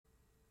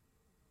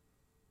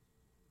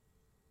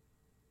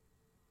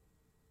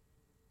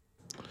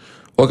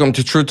Welcome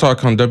to True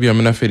Talk on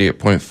WMNF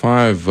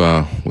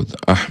 88.5 with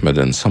Ahmed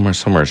and Summer.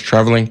 Summer is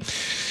traveling.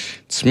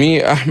 It's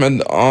me,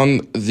 Ahmed,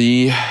 on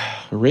the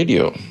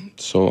radio.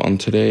 So on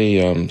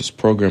today, this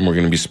program, we're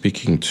going to be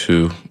speaking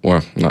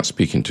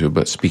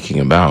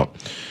about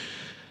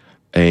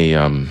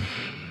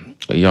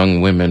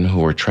young women who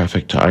were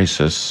trafficked to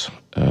ISIS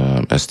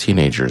as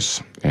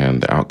teenagers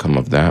and the outcome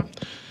of that.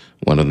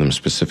 One of them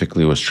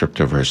specifically was stripped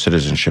of her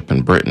citizenship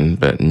in Britain,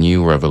 but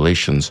new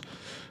revelations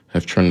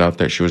have turned out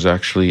that she was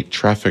actually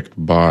trafficked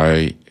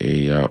by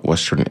a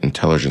Western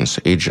intelligence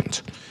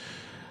agent.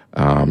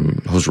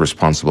 Who's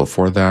responsible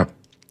for that?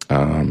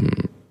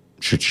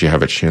 Should she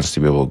have a chance to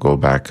be able to go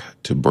back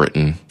to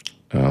Britain?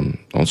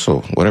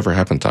 Also, whatever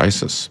happened to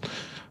ISIS?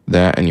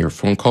 That and your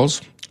phone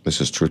calls.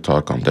 This is True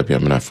Talk on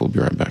WMNF. We'll be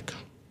right back.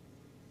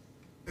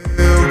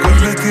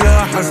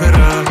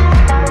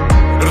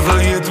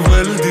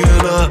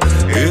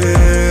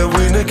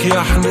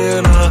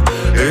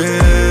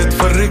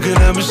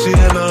 تفرقنا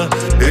مشينا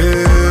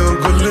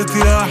وقلت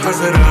يا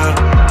حسرة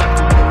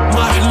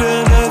ما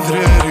حلينا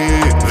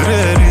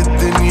ذراري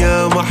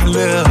الدنيا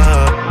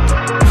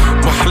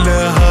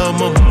محلاها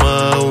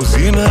ماما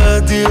وزينها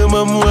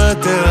ديما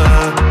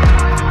مواتاها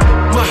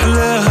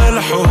محلاها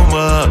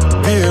الحومة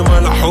ديما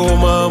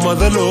الحومة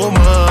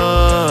مظلومة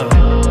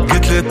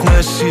قتلتنا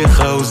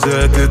الشيخة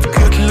وزادت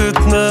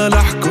قتلتنا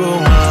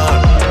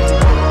الحكومة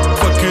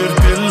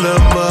فكرت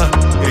اللمة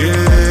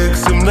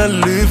قسمنا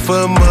اللي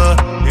فما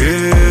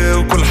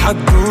وكل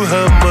حد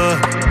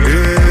وهمه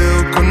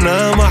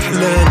وكنا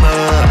محلانا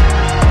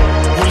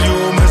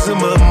واليوم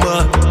زمامة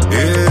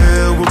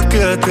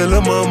وبكات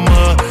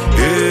الماما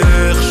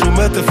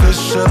خشومات في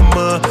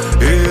الشمة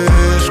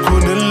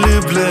شكون اللي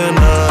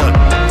بلانا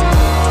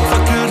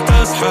فكرت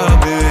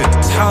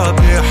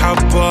أصحابي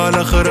حبوا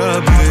على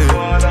خرابي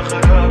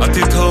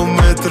عطيتهم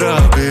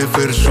مترابي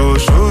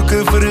فرشوش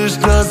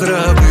وكفرشنا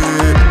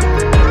زرابي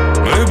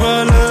عيب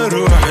على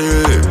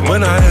روحي ما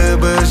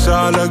نعيبش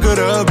على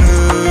قرابي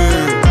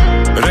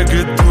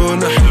رقدت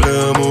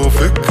ونحلم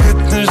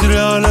وفكت نجري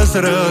على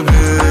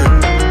سرابي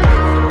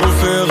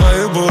وفي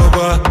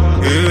غيبوبة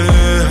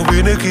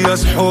وينك يا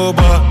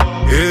صحوبة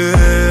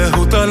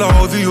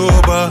وطلعوا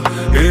ذيوبة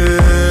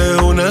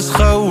وناس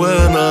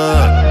خوانا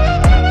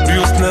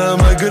بيوتنا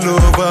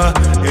مقلوبة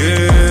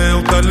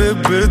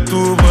وقلب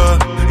بالتوبة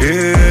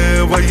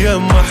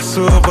وأيام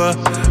محسوبة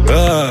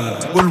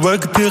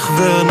والوقت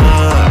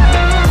يخذنا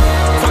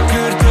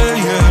فكرت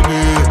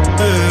أيامي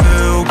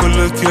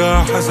وقلت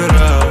يا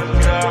حسرة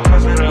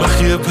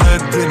مخيب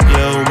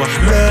هالدنيا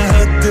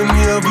ومحلاها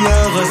الدنيا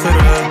بلا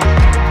غسرة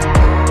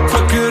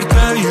فكرت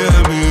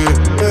أيامي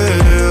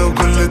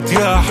وقلت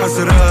يا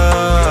حسرة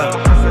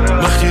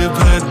مخيب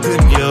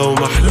هالدنيا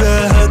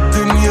ومحلاها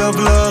الدنيا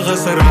بلا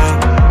غسرة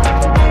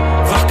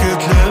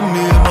ضحكت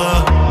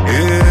لميمة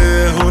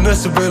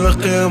وناس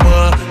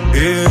بالقيمة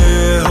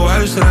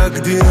وعشرة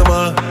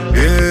قديمة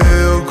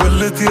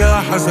وقلت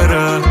يا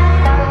حسرة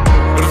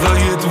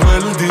رضيت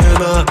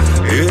والدينا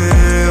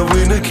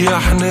وينك يا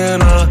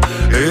حنينة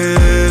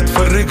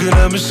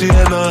تفرقنا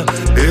مشينا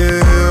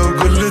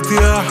وقلت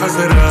يا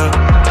حسرة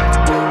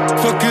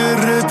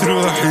فكرت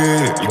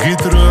روحي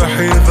لقيت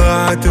روحي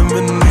ضاعت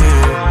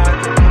مني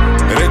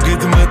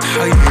رقد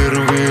متحير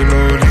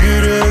وينو لي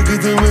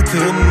رقد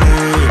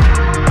متهني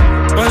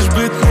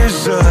عجبتني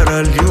الجارة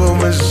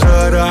اليوم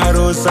الجارة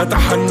عروسة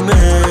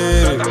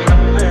تحني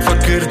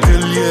فكرت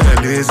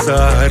الليالي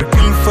ساهر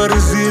كل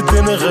فرزي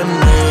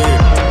تنغني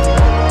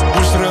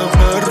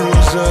وشربنا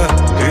الروجة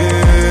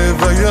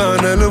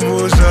ضيعنا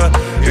الموجة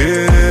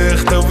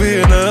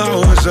اختوينا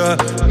عوجة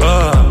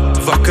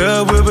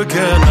ضحكة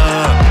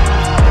وبكانا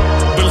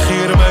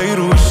بالخير ما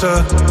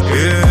يروشة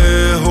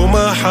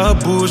وما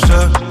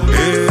حبوشة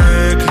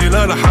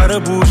كلنا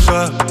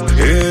الحربوشة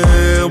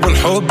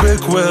والحب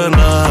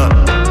كوانا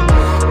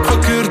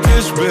فكرت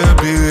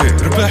شبابي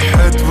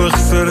ربحت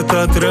وخسرت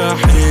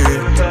أتراحي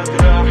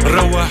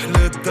روح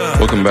للدار.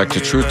 Welcome back to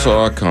True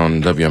Talk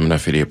on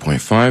WMNF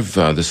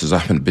 88.5. This is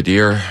Ahmed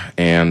Badir,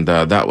 and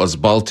that was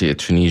Balti, a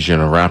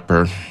Tunisian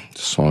rapper.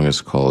 The song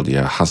is called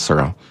Ya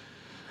Hasra.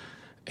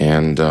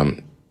 And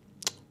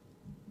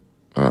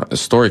a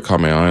story caught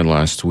my eye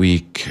last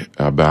week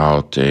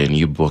about a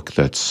new book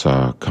that's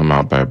come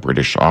out by a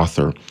British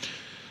author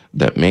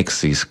that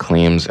makes these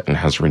claims and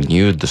has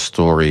renewed the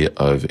story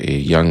of a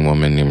young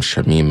woman named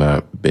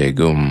Shamima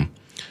Begum.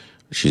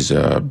 She's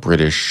a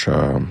British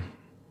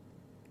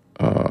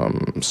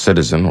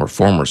citizen or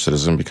former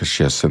citizen because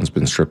she has since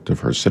been stripped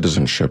of her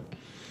citizenship.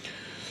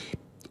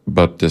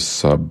 But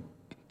this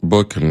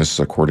book, and this is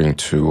according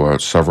to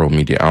several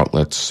media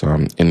outlets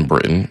in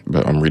Britain,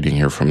 but I'm reading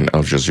here from an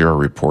Al Jazeera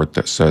report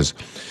that says,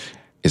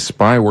 a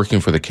spy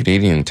working for the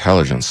Canadian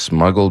intelligence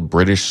smuggled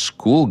British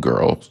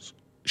schoolgirls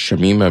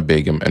Shamima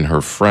Begum and her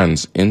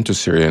friends into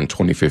Syria in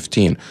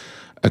 2015,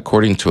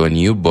 according to a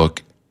new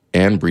book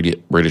and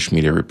British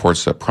media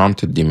reports that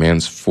prompted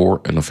demands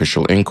for an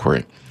official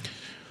inquiry.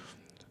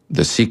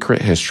 The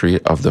Secret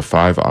History of the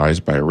Five Eyes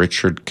by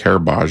Richard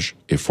Kerbaj,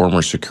 a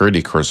former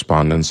security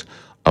correspondent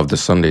of the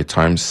Sunday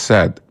Times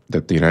said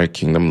that the United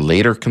Kingdom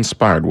later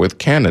conspired with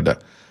Canada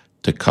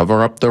to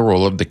cover up the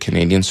role of the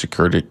Canadian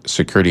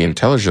Security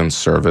Intelligence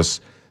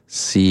Service,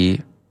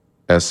 CSIS,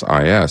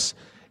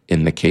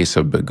 in the case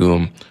of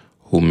Begum,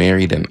 who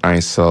married an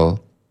ISIL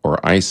or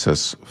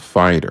ISIS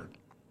fighter.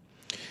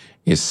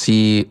 A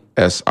CSIS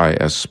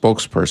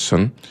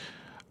spokesperson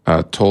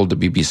told the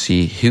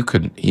BBC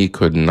he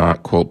could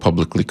not, quote,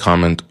 publicly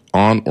comment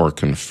on or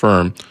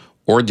confirm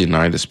or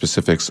deny the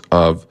specifics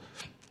of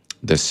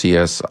the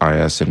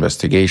CSIS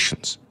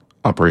investigations,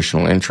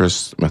 operational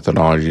interests,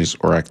 methodologies,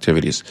 or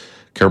activities.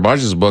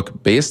 Karabaji's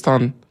book, based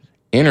on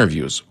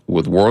interviews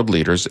with world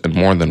leaders and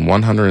more than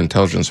 100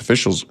 intelligence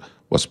officials,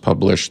 was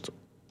published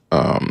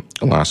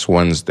last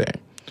Wednesday.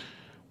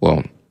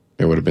 Well,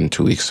 it would have been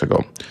 2 weeks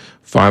ago.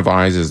 Five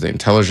Eyes is the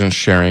intelligence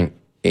sharing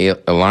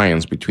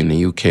alliance between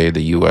the UK,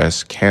 the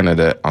US,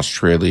 Canada,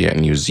 Australia,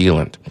 and New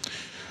Zealand.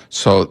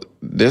 So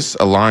this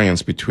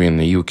alliance between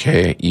the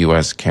UK,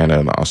 US,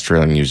 Canada,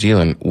 Australia, and New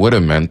Zealand would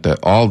have meant that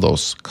all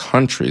those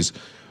countries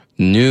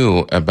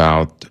knew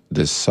about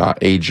this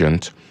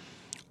agent,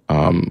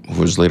 who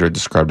was later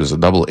described as a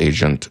double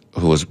agent,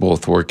 who was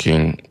both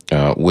working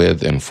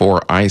with and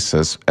for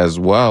ISIS, as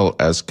well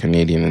as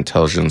Canadian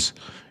Intelligence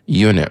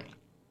Unit.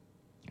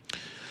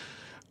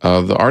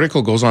 The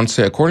article goes on to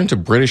say, according to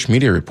British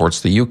media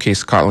reports, the UK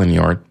Scotland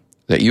Yard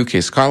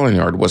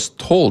was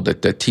told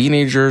that the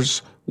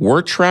teenagers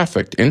were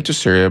trafficked into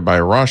Syria by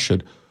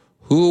Rashid,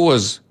 who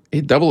was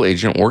a double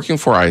agent working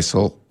for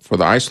ISIL, for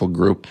the ISIL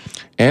group,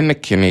 and the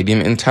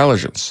Canadian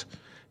intelligence.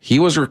 He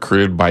was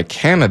recruited by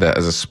Canada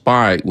as a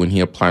spy when he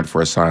applied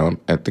for asylum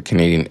at the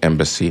Canadian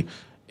embassy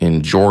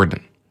in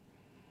Jordan.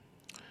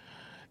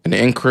 An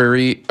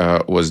inquiry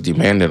was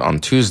demanded on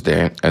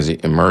Tuesday as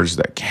it emerged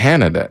that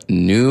Canada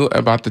knew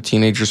about the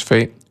teenager's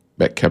fate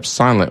but kept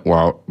silent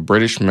while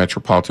British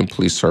Metropolitan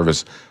Police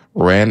Service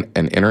ran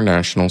an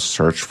international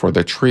search for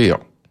the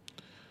trio.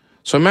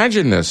 So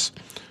imagine this.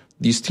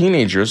 These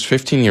teenagers,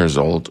 15 years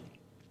old,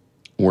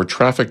 were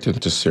trafficked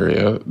into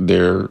Syria.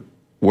 Their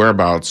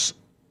whereabouts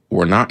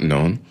were not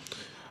known.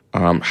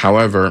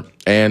 However,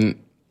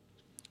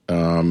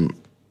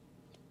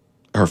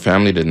 her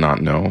family did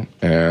not know,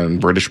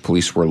 and British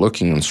police were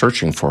looking and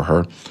searching for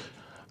her.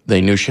 They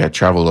knew she had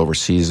traveled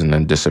overseas and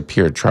then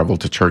disappeared,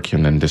 traveled to Turkey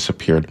and then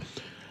disappeared.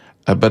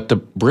 But the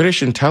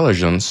British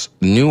intelligence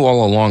knew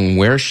all along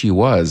where she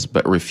was,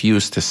 but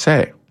refused to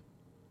say.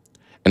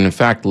 And in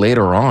fact,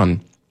 later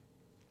on,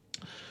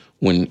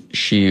 when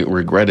she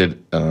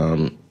regretted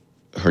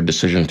her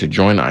decision to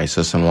join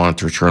ISIS and wanted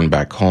to return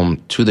back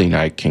home to the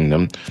United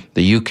Kingdom,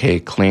 the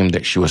UK claimed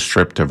that she was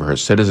stripped of her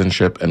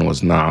citizenship and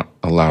was not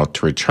allowed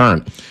to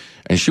return.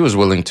 And she was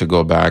willing to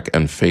go back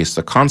and face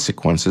the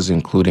consequences,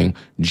 including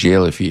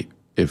jail if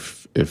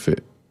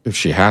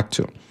she had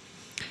to.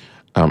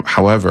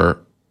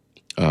 However,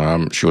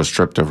 she was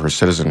stripped of her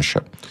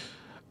citizenship.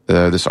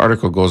 This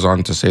article goes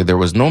on to say there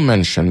was no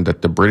mention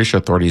that the British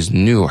authorities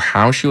knew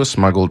how she was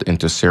smuggled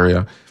into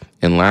Syria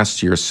in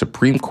last year's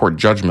Supreme Court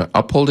judgment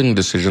upholding the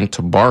decision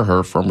to bar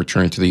her from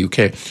returning to the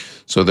UK.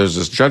 So there's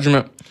this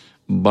judgment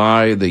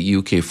by the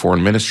UK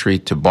Foreign Ministry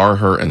to bar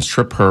her and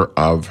strip her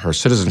of her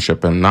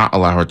citizenship and not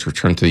allow her to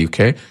return to the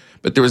UK.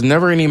 But there was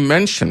never any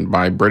mention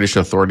by British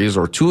authorities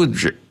or to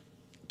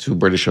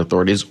British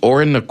authorities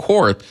or in the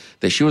court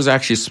that she was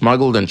actually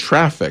smuggled and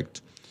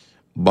trafficked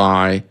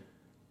by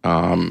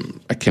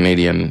a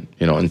Canadian,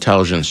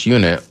 intelligence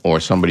unit or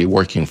somebody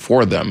working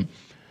for them,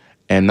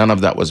 and none of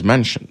that was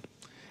mentioned.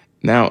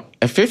 Now,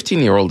 a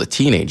 15-year-old, a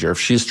teenager, if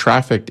she's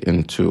trafficked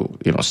into,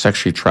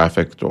 sexually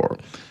trafficked or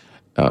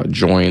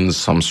joins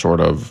some sort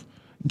of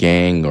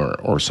gang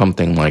or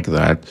something like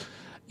that,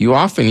 you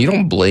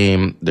don't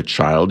blame the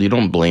child, you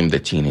don't blame the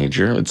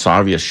teenager. It's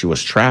obvious she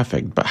was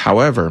trafficked. But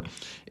however,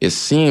 it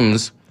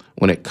seems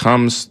when it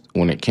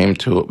came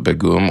to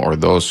Begum or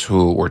those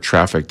who were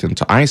trafficked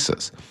into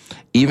ISIS,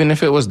 even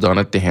if it was done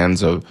at the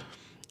hands of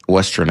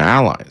Western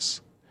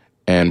allies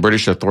and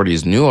British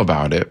authorities knew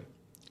about it,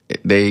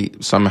 they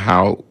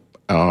somehow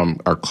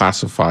are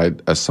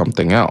classified as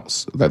something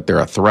else, that they're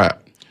a threat.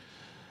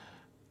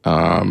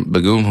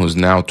 Begum, who's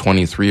now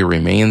 23,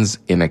 remains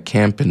in a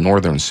camp in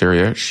northern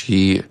Syria.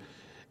 She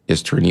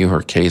is to renew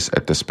her case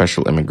at the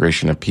Special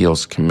Immigration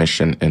Appeals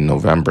Commission in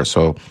November.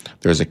 So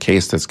there's a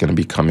case that's going to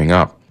be coming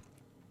up.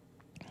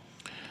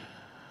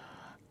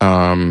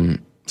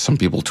 Some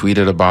people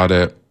tweeted about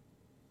it.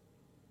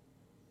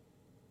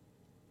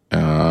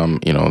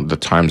 The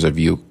Times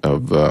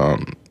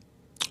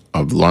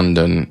of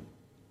London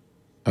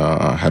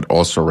had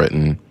also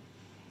written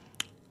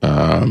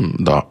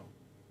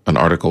an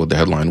article with the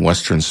headline,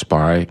 Western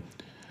Spy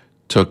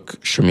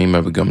Took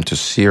Shamima Begum to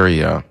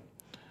Syria.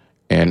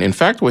 And in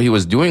fact, what he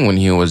was doing when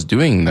he was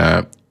doing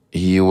that,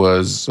 he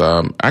was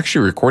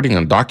actually recording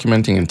and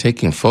documenting and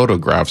taking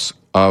photographs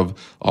of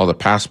all the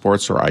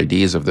passports or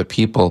IDs of the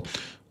people,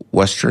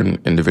 Western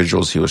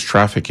individuals he was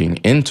trafficking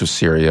into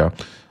Syria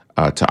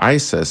to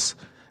ISIS.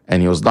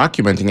 And he was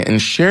documenting it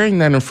and sharing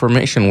that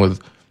information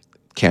with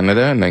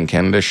Canada, and then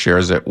Canada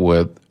shares it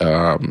with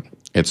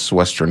its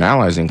Western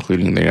allies,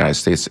 including the United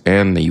States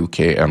and the UK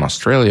and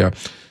Australia.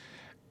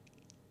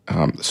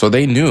 So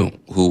they knew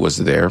who was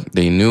there.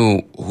 They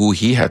knew who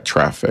he had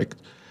trafficked.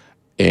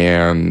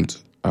 And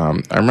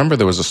I remember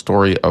there was a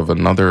story of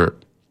another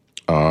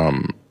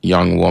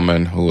young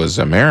woman who was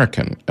an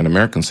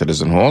American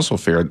citizen, who also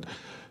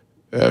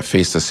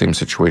faced the same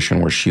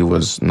situation where she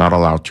was not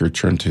allowed to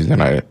return to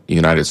the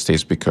United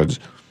States because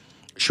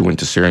she went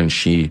to Syria and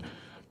she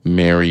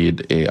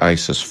married a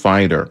ISIS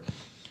fighter.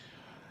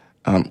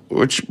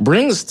 Which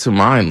brings to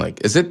mind,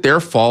 like, is it their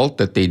fault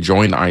that they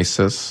joined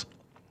ISIS?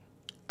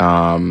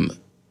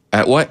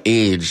 At what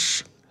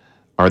age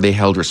are they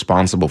held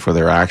responsible for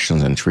their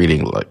actions and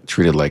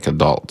treated like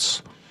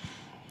adults?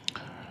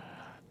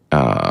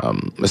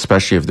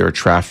 Especially if they're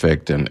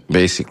trafficked and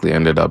basically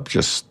ended up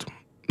just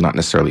not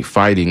necessarily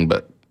fighting,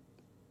 but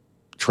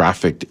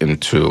trafficked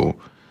into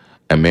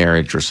a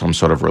marriage or some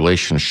sort of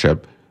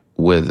relationship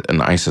with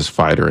an ISIS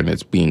fighter, and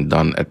it's being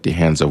done at the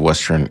hands of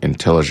Western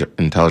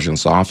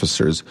intelligence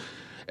officers.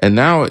 And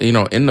now,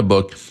 in the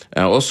book,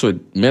 also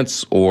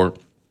admits, or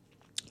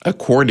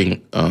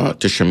according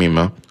to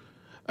Shamima,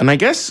 and I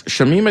guess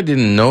Shamima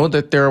didn't know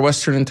that they're a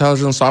Western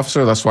intelligence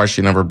officer. That's why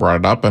she never brought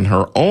it up. And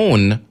her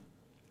own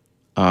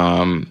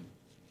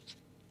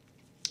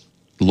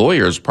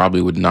lawyers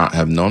probably would not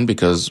have known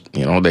because,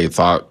 they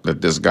thought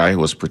that this guy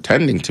was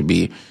pretending to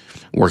be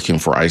working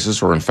for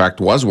ISIS, or in fact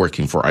was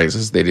working for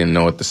ISIS. They didn't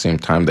know at the same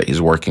time that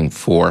he's working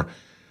for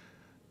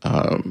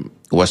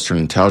Western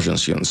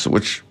intelligence units,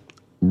 which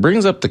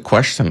brings up the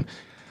question,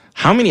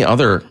 how many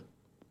other,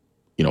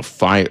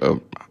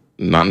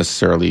 not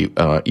necessarily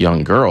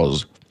young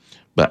girls,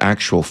 but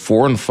actual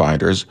foreign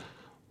fighters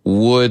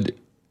had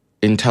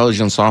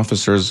intelligence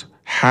officers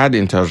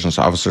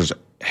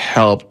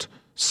helped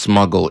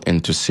smuggle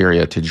into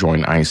Syria to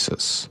join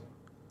ISIS?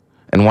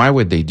 And why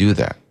would they do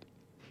that?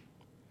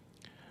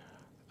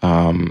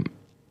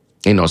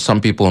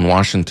 Some people in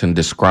Washington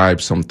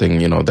describe something,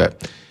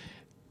 that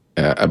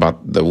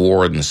about the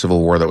war and the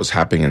civil war that was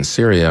happening in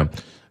Syria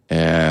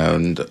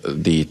and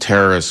the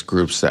terrorist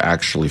groups that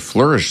actually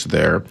flourished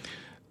there,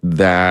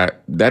 that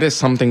is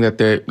something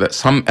that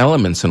some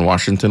elements in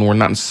Washington were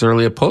not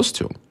necessarily opposed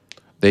to.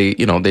 They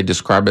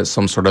describe it as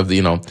some sort of,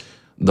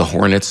 the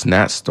hornet's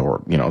nest,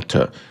 or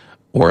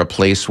a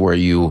place where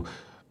you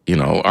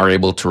are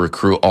able to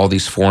recruit all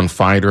these foreign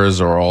fighters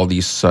or all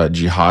these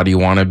jihadi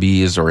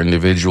wannabes or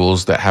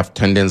individuals that have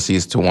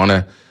tendencies to want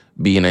to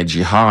be in a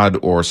jihad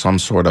or some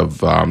sort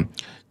of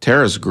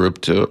terrorist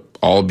group to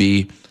all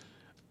be,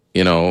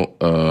 in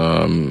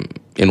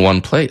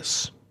one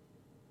place.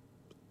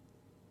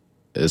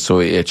 So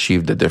it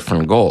achieved a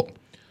different goal.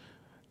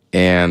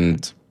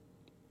 And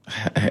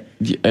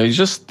it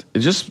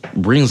just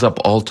brings up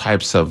all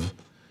types of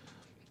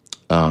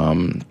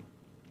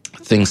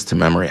things to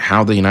memory,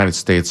 how the United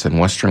States and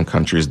Western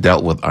countries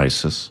dealt with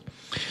ISIS,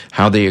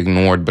 how they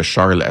ignored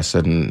Bashar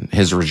al-Assad and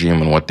his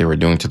regime and what they were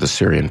doing to the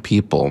Syrian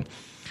people.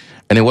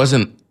 And it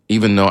wasn't,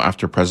 even though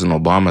after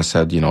President Obama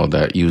said,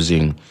 that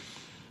using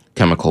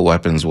chemical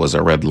weapons was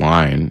a red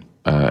line,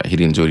 he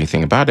didn't do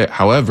anything about it.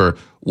 However,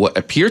 what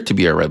appeared to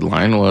be a red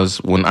line was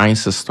when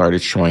ISIS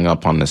started showing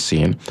up on the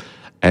scene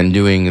and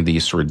doing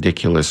these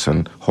ridiculous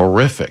and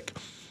horrific,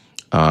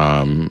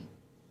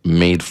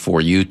 made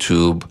for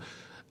YouTube,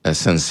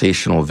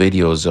 sensational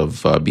videos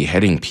of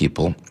beheading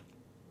people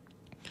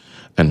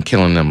and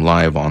killing them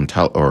live on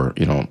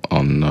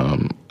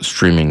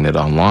streaming it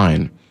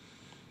online.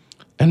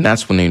 And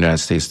that's when the United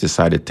States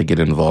decided to get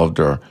involved,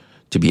 or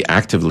to be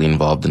actively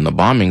involved in the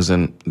bombings.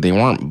 And they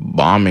weren't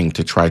bombing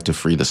to try to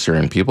free the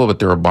Syrian people, but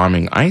they were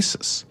bombing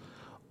ISIS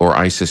or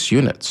ISIS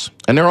units.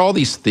 And there are all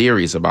these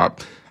theories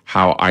about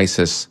how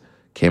ISIS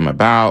came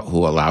about,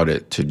 who allowed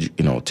it to,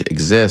 to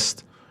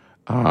exist,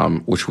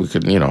 which we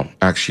could,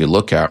 actually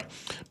look at.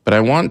 But I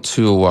want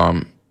to,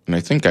 and I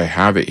think I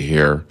have it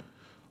here.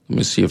 Let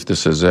me see if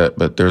this is it.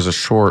 But there's a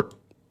short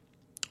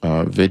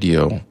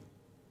video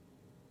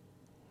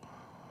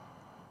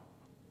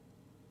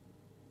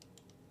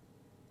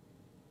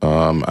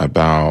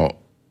about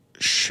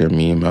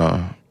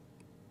Shamima,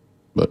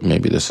 but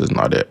maybe this is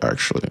not it,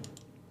 actually.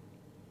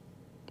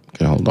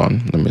 Okay, hold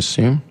on. Let me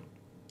see.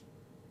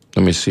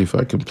 Let me see if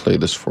I can play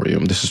this for you.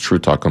 This is True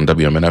Talk on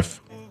WMNF.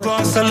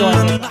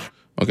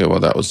 Okay, well,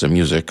 that was the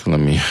music. Let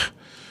me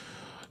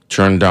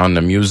turn down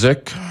the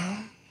music.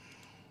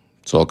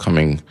 It's all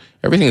coming.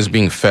 Everything is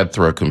being fed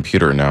through a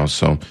computer now.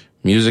 So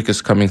music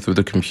is coming through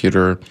the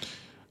computer.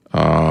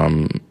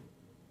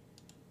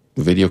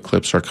 Video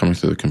clips are coming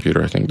through the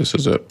computer. I think this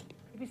is it.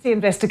 The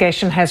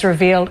investigation has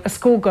revealed a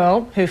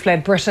schoolgirl who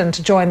fled Britain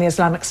to join the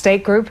Islamic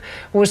State group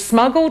was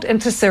smuggled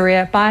into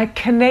Syria by a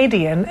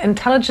Canadian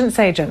intelligence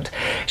agent.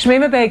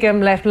 Shamima Begum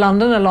left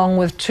London along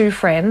with two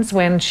friends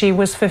when she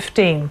was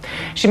 15.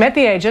 She met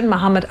the agent,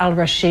 Mohammed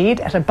al-Rashid,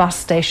 at a bus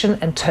station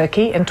in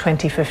Turkey in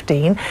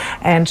 2015,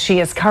 and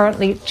she is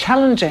currently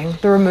challenging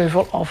the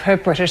removal of her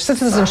British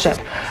citizenship,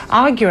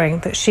 arguing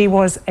that she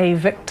was a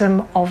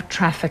victim of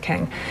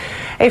trafficking.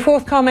 A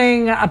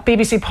forthcoming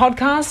BBC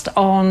podcast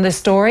on this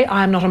story.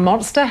 I'm not Not a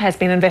Monster has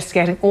been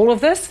investigating all of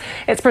this.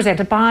 It's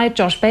presented by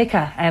Josh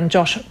Baker, and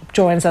Josh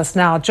joins us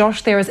now.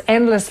 Josh, there is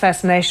endless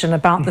fascination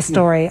about the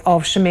story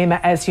of Shamima,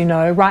 as you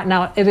know. Right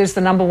now, it is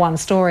the #1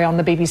 story on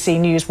the BBC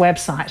News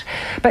website.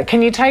 But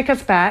can you take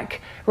us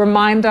back,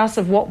 remind us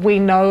of what we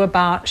know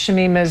about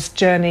Shamima's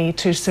journey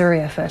to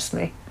Syria,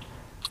 firstly?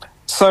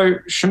 So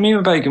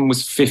Shamima Begum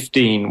was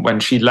 15 when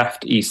she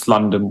left East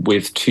London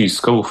with 2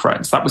 school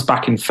friends. That was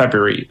back in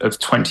February of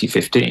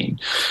 2015.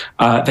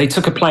 They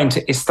took a plane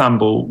to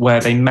Istanbul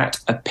where they met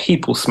a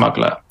people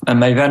smuggler,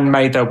 and they then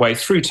made their way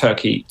through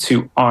Turkey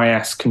to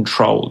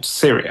IS-controlled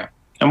Syria.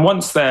 And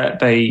once there,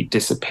 they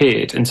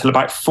disappeared until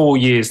about 4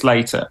 years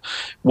later,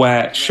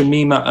 where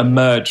Shamima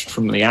emerged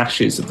from the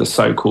ashes of the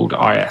so-called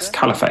IS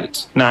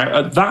Caliphate. Now,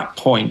 at that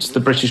point, the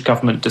British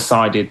government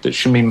decided that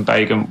Shamima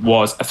Begum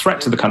was a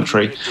threat to the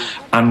country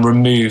and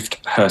removed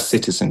her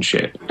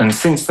citizenship. And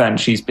since then,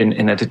 she's been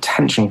in a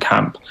detention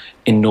camp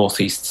in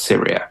northeast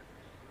Syria.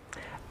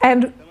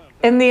 And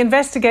in the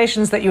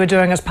investigations that you were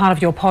doing as part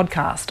of your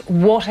podcast,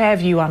 what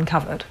have you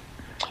uncovered?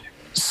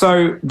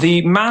 So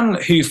the man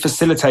who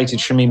facilitated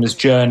Shamima's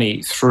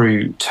journey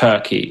through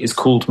Turkey is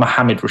called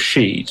Mohammed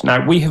Rashid.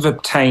 Now, we have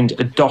obtained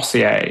a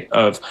dossier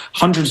of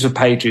hundreds of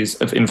pages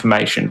of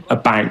information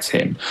about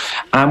him.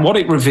 And what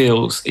it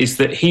reveals is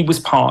that he was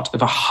part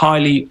of a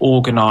highly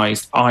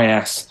organised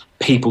IS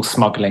people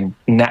smuggling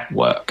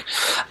network.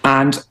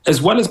 And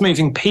as well as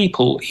moving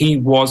people, he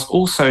was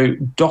also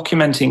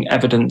documenting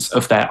evidence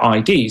of their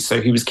IDs.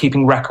 So he was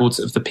keeping records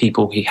of the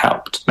people he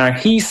helped. Now,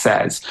 he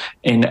says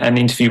in an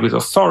interview with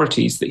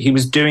authorities that he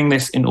was doing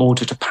this in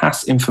order to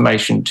pass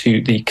information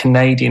to the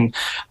Canadian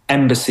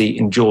embassy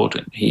in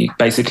Jordan. He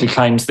basically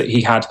claims that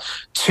he had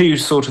 2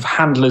 sort of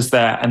handlers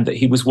there and that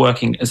he was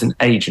working as an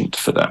agent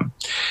for them.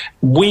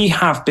 We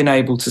have been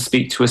able to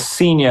speak to a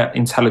senior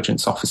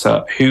intelligence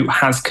officer who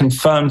has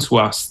confirmed to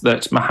us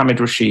that Mohammed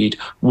Rashid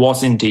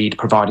was indeed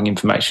providing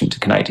information to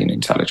Canadian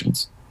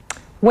intelligence.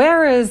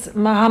 Where is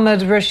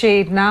Mohammed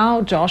Rashid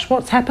now, Josh?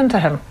 What's happened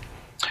to him?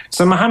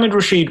 So Mohammed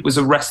Rashid was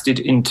arrested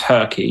in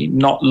Turkey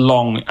not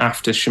long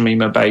after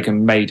Shamima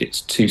Begum made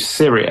it to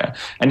Syria,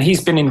 and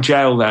he's been in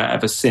jail there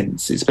ever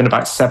since. It's been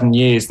about 7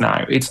 years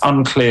now. It's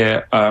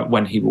unclear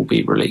when he will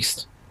be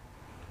released.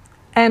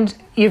 And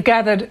you've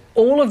gathered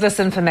all of this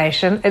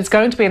information. It's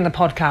going to be in the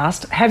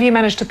podcast. Have you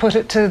managed to put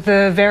it to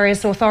the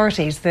various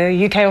authorities,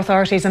 the UK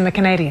authorities and the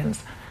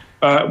Canadians?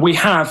 We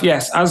have,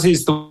 yes, as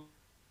is the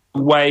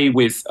way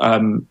with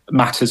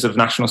matters of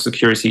national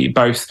security.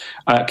 Both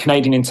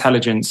Canadian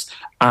intelligence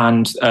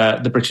and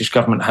the British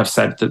government have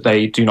said that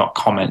they do not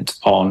comment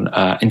on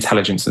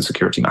intelligence and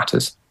security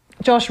matters.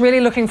 Josh, really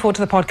looking forward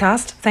to the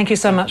podcast. Thank you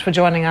so much for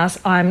joining us.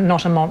 I'm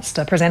Not a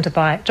Monster, presented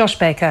by Josh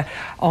Baker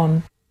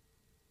on...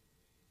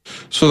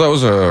 So that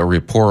was a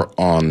report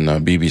on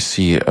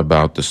BBC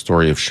about the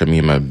story of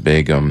Shamima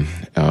Begum.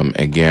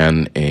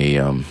 Again,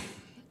 a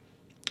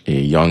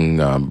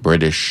young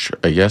British,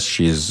 I guess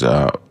she's...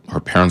 her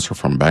parents are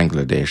from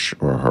Bangladesh,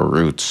 or her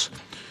roots,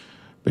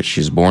 but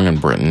she's born in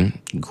Britain,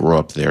 grew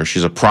up there.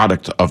 She's a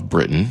product of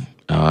Britain.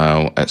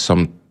 At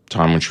some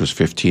time when she was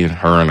 15,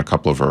 her and a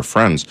couple of her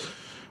friends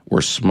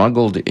were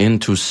smuggled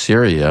into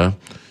Syria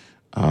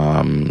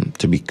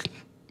to be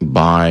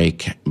by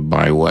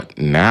what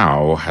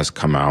now has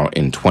come out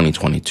in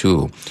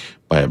 2022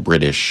 by a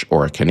British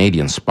or a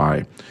Canadian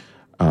spy.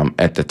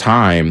 At the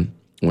time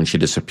when she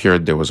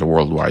disappeared, there was a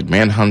worldwide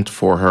manhunt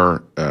for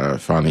her.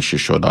 Finally, she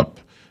showed up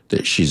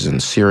that she's in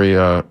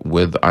Syria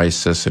with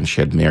ISIS, and she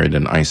had married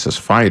an ISIS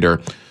fighter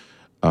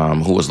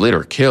who was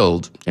later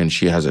killed, and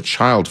she has a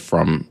child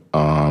from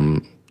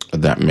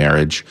that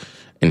marriage,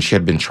 and she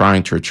had been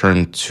trying to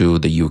return to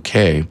the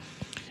UK,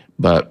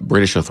 but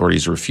British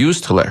authorities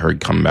refused to let her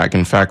come back,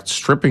 in fact,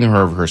 stripping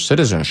her of her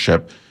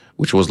citizenship,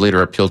 which was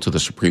later appealed to the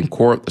Supreme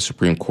Court. The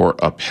Supreme Court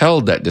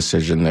upheld that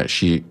decision that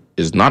she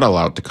is not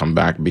allowed to come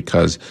back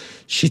because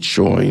she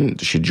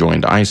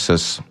joined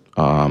ISIS,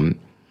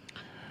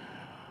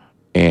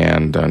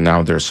 and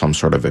now there's some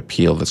sort of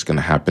appeal that's going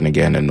to happen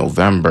again in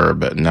November.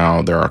 But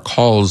now there are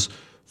calls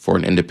for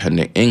an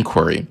independent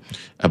inquiry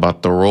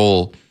about the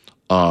role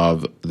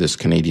of this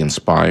Canadian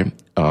spy,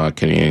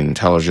 Canadian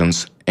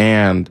intelligence,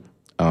 and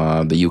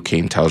the UK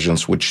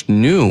intelligence, which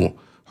knew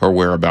her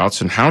whereabouts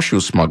and how she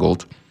was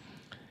smuggled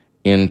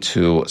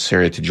into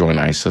Syria to join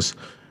ISIS,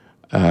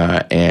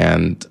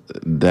 and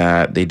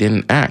that they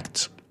didn't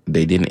act.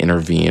 They didn't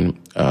intervene.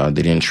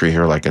 They didn't treat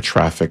her like a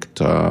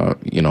trafficked,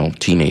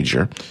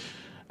 teenager.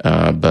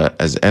 But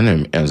as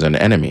an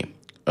enemy,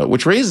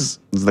 which raises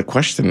the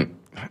question: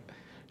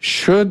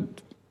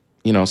 should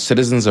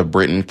citizens of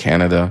Britain,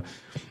 Canada,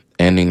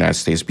 and the United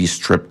States be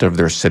stripped of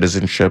their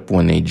citizenship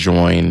when they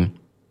join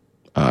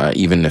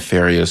even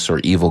nefarious or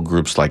evil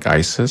groups like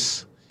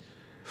ISIS?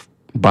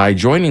 By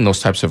joining those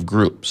types of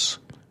groups,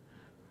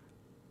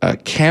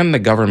 can the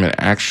government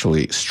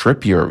actually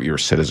strip your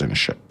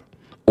citizenship,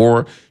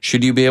 or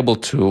should you be able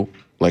to,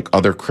 like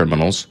other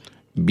criminals,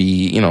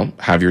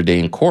 have your day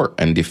in court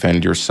and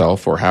defend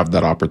yourself or have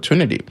that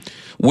opportunity.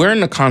 Where in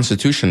the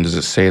Constitution does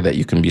it say that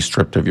you can be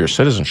stripped of your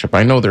citizenship?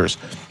 I know there's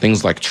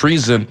things like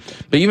treason,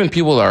 but even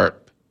people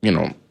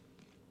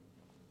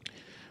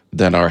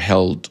that are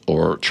held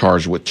or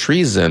charged with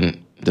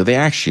treason, do they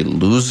actually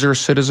lose their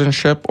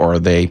citizenship, or are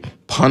they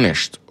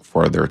punished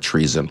for their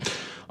treason?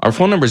 Our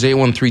phone number is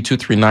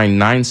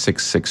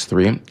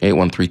 813-239-9663,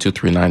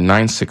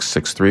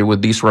 813-239-9663.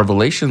 With these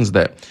revelations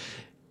that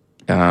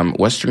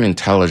Western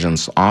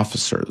intelligence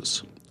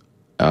officers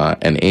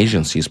and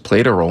agencies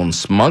played a role in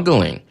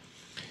smuggling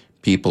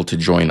people to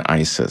join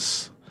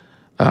ISIS,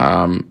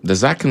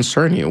 does that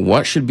concern you?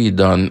 What should be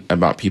done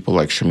about people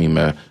like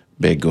Shamima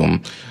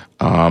Begum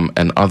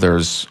and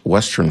others,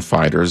 Western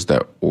fighters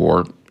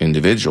or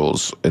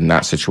individuals in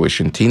that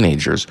situation,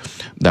 teenagers,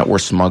 that were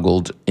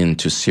smuggled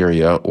into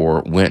Syria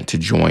or went to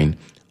join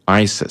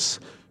ISIS?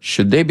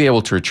 Should they be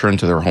able to return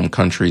to their home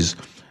countries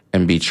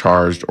and be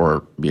charged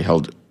or be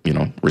held,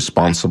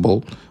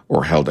 responsible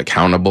or held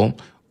accountable,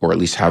 or at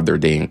least have their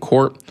day in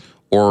court?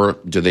 Or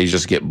do they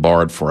just get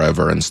barred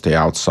forever and stay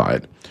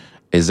outside?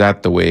 Is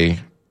that the way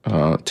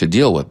to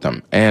deal with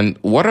them? And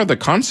what are the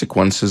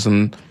consequences,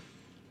 and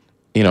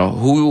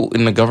who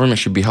in the government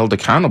should be held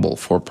accountable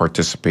for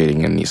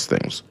participating in these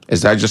things?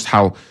 Is that just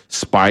how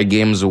spy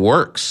games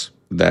works?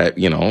 That,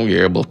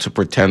 you're able to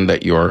pretend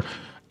that you're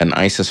an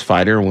ISIS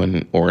fighter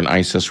or an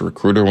ISIS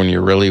recruiter when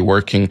you're really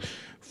working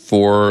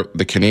for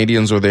the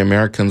Canadians or the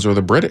Americans or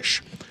the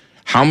British?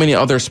 How many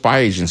other spy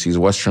agencies,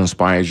 Western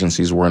spy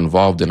agencies, were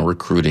involved in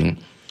recruiting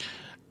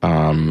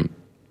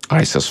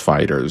ISIS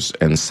fighters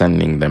and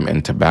sending them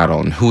into battle?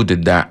 And who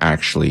did that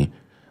actually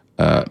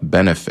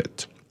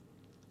benefit?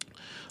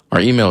 Our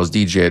email is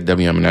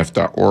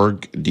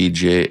dj@wmnf.org,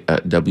 dj@wmnf.org.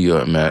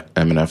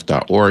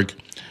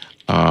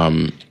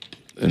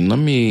 And let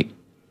me,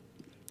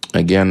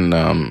 again,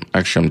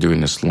 actually I'm doing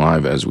this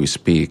live as we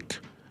speak.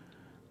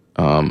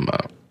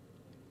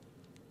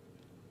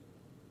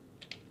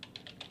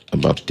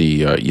 About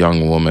the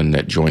young woman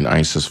that joined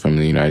ISIS from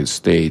the United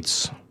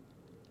States.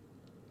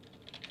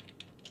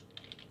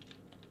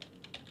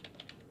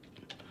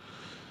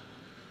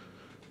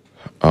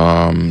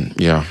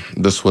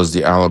 This was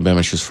the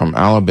Alabama. She's from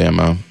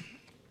Alabama.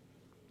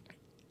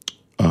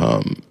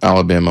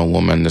 Alabama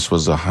woman. This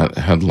was a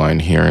headline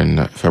here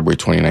in February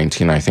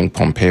 2019. I think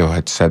Pompeo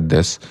had said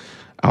this.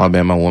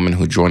 Alabama woman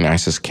who joined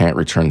ISIS can't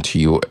return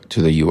to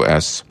the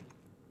U.S.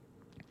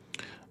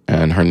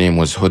 And her name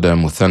was Huda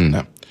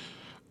Muthanna.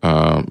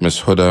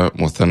 Ms. Huda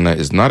Muthanna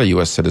is not a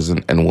U.S.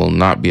 citizen and will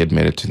not be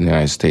admitted to the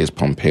United States,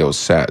 Pompeo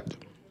said,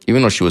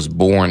 even though she was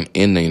born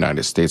in the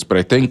United States. But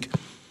I think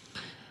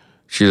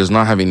she does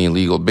not have any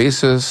legal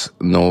basis,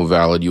 no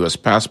valid U.S.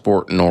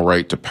 passport, no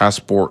right to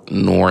passport,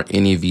 nor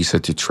any visa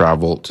to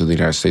travel to the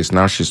United States.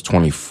 Now she's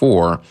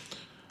 24.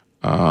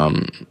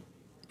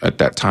 At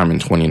that time in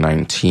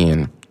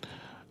 2019.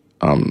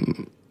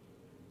 And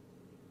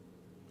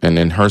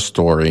in her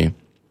story,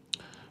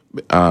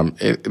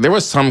 there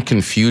was some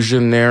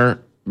confusion there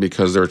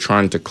because they're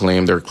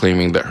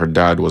claiming that her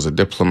dad was a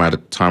diplomat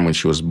at the time when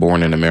she was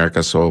born in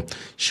America, so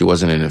she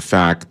wasn't in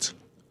fact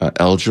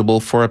eligible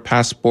for a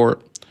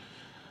passport.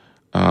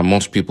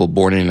 Most people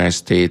born in the United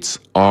States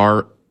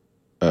are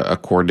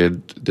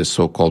accorded the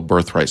so-called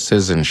birthright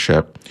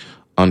citizenship.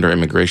 Under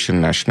Immigration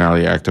and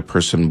Nationality Act, a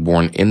person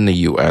born in the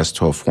U.S.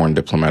 to a foreign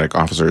diplomatic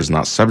officer is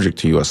not subject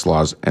to U.S.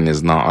 laws and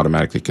is not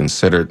automatically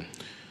considered.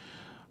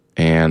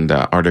 And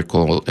the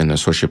article in the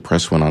Associated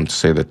Press went on to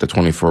say that the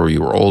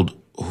 24-year-old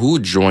who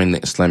joined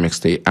the Islamic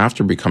State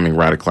after becoming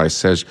radicalized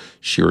says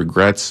she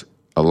regrets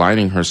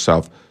aligning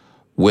herself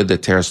with the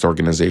terrorist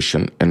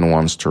organization and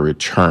wants to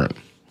return.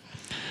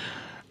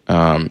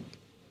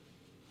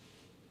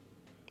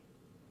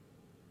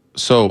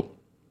 It's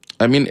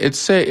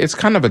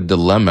kind of a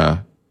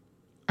dilemma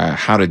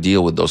how to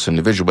deal with those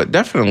individuals. But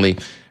definitely,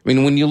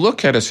 when you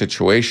look at a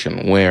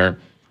situation where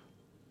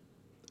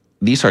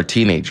these are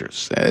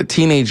teenagers, a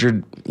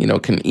teenager,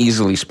 can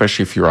easily,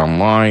 especially if you're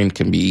online,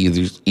 can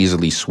be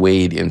easily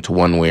swayed into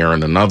one way or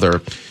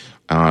another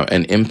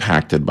and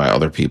impacted by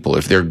other people.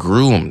 If they're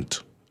groomed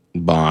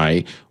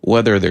by,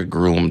 whether they're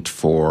groomed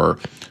for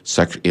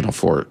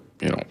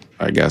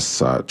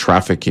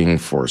trafficking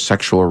for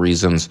sexual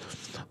reasons,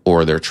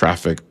 or they're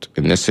trafficked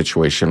in this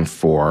situation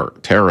for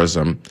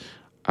terrorism.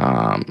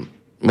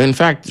 In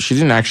fact,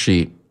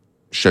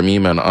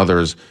 Shamima and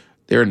others,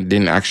 they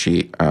didn't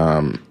actually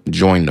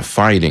join the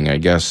fighting. I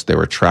guess they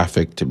were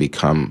trafficked to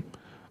become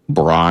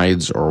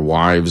brides or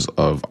wives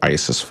of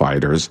ISIS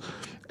fighters.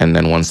 And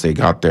then once they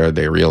got there,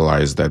 they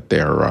realized that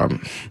they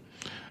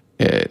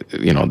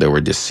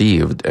were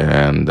deceived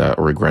and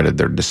regretted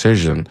their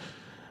decision.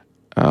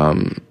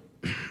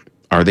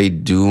 Are they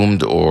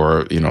doomed,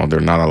 or,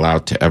 they're not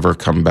allowed to ever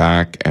come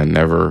back and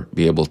never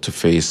be able to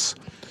face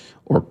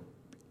or,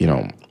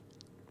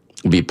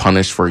 be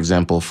punished, for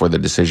example, for the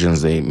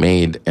decisions they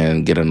made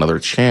and get another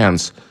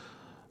chance?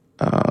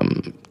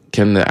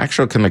 Can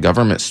the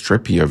government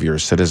strip you of your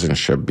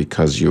citizenship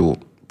because you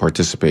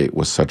participate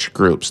with such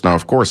groups. Now,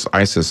 of course,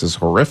 ISIS is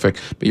horrific,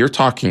 but you're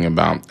talking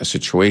about a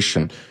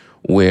situation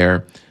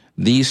where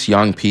these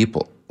young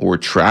people were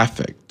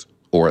trafficked,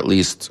 or at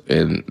least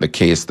in the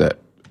case that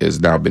has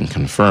now been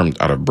confirmed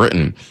out of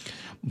Britain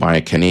by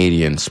a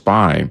Canadian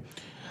spy,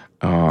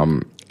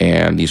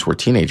 and these were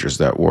teenagers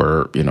that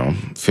were,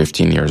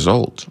 15 years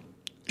old.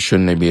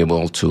 Shouldn't they be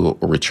able to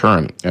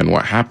return? And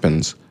what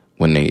happens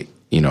when they,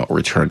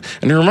 return?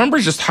 And remember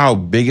just how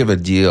big of a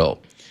deal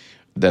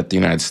that the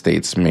United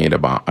States made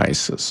about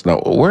ISIS. Now,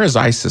 where is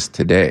ISIS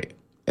today?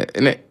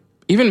 And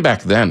even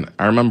back then,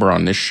 I remember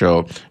on this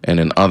show and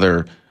in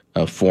other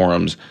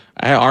forums,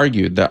 I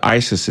argued that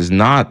ISIS is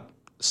not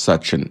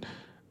such an,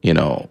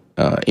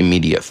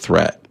 immediate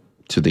threat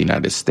to the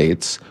United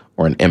States,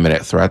 or an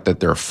imminent threat, that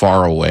they're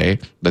far away,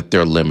 that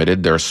they're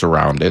limited, they're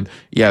surrounded.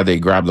 Yeah, they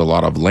grabbed a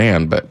lot of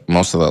land, but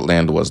most of that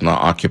land was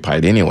not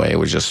occupied anyway. It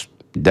was just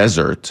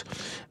desert.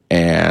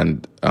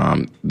 And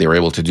they were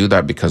able to do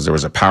that because there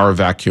was a power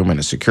vacuum and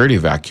a security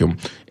vacuum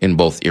in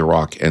both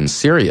Iraq and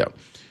Syria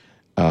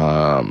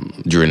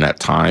during that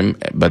time.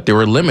 But they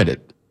were limited.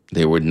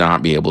 They would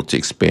not be able to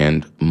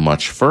expand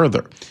much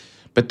further.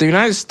 But the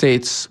United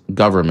States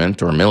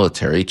government or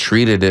military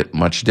treated it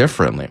much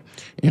differently.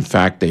 In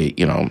fact, they,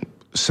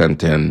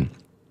 sent in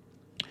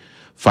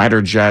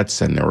fighter jets,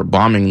 and they were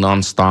bombing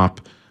nonstop,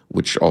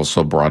 which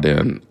also brought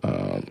in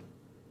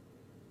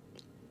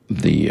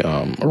the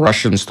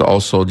Russians to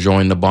also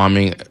join the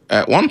bombing.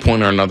 At one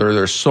point or another,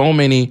 there's so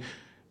many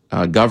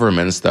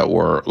governments that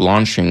were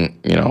launching,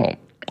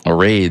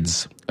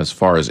 raids, as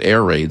far as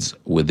air raids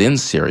within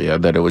Syria,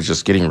 that it was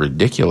just getting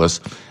ridiculous.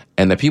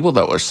 And the people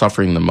that were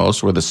suffering the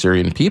most were the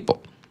Syrian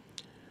people.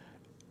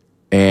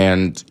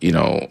 And,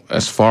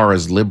 as far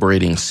as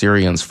liberating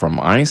Syrians from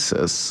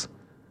ISIS,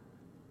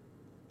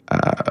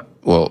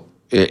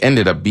 it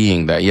ended up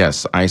being that,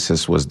 yes,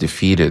 ISIS was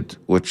defeated,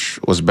 which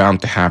was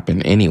bound to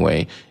happen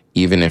anyway.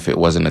 Even if it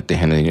wasn't at the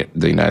hand of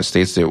the United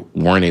States, they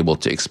weren't able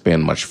to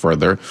expand much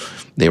further.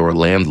 They were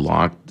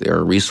landlocked.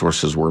 Their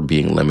resources were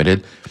being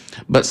limited.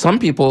 But some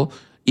people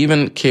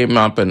even came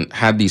up and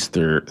had these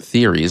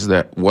theories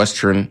that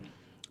Western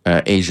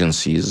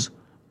agencies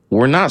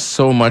were not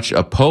so much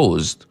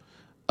opposed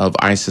of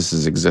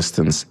ISIS's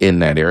existence in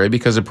that area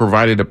because it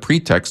provided a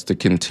pretext to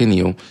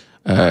continue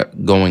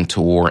going to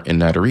war in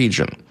that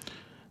region.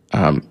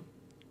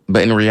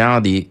 But in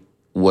reality,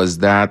 was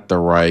that the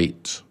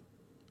right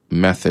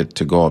method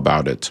to go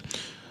about it?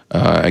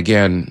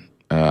 Again,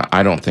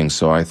 I don't think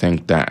so. I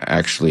think that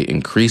actually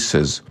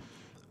increases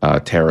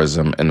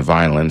terrorism and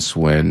violence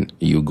when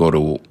you go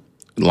to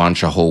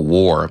launch a whole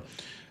war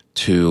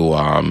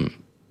to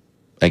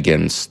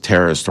against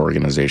terrorist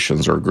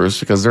organizations or groups,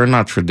 because they're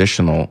not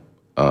traditional,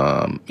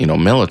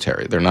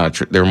 military. They're not.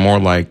 They're more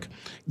like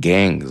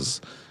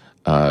gangs.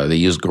 They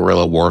use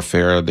guerrilla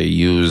warfare. They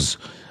use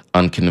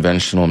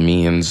unconventional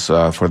means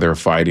for their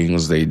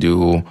fightings. They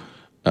do,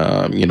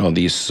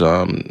 these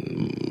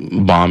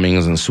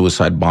bombings and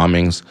suicide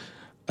bombings.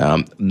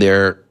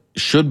 There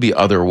should be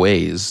other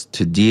ways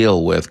to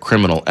deal with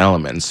criminal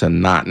elements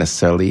and not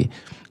necessarily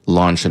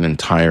launch an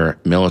entire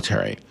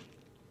military.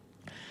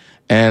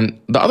 And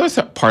the other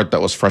part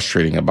that was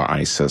frustrating about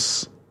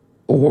ISIS,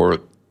 or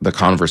the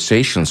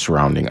conversation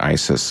surrounding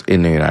ISIS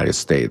in the United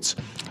States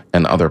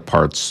and other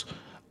parts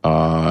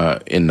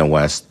in the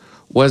West,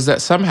 was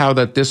that somehow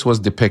that this was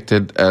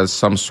depicted as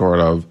some sort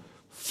of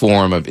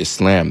form of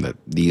Islam, that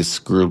these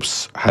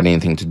groups had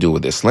anything to do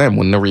with Islam,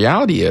 when the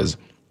reality is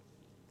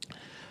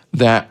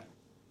that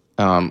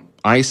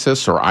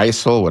ISIS or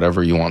ISIL,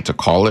 whatever you want to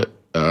call it,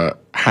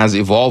 has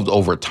evolved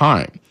over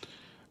time.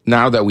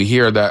 Now that we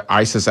hear that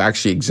ISIS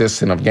actually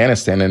exists in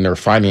Afghanistan and they're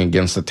fighting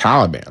against the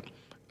Taliban,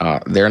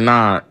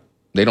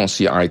 they don't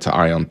see eye to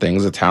eye on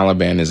things. The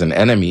Taliban is an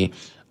enemy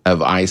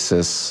of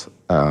ISIS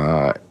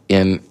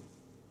in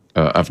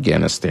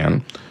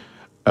Afghanistan.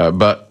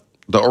 But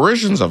the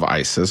origins of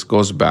ISIS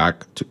goes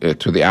back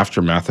to the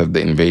aftermath of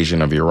the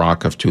invasion of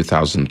Iraq of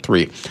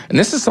 2003. And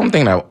this is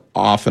something I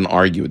often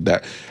argued,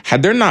 that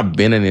had there not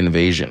been an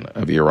invasion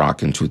of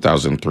Iraq in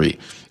 2003,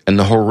 and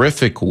the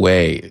horrific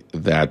way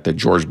that the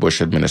George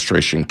Bush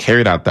administration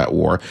carried out that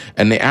war,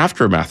 and the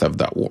aftermath of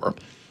that war,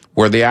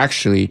 where they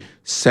actually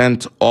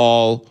sent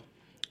all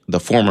the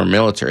former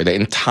military, the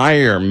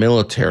entire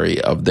military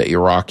of the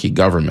Iraqi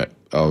government,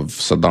 of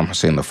Saddam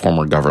Hussein, the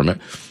former government,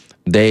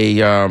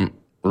 they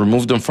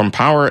removed them from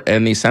power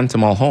and they sent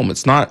them all home.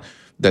 It's not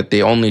that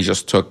they only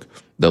just took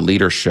the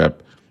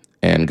leadership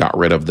and got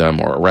rid of them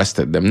or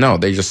arrested them. No,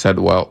 they just said,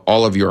 well,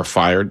 all of you are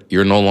fired.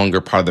 You're no longer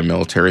part of the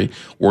military.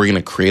 We're going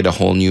to create a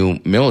whole new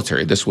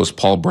military. This was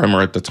Paul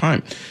Bremer at the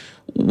time,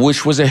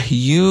 which was a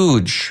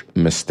huge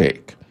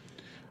mistake.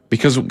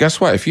 Because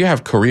guess what? If you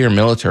have career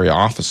military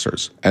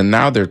officers and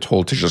now they're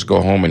told to just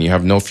go home and you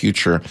have no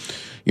future,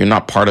 you're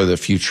not part of the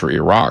future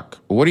Iraq,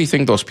 what do you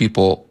think those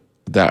people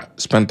that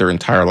spent their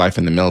entire life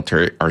in the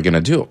military are going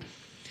to do?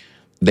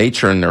 They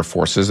turned their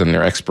forces and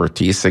their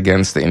expertise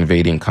against the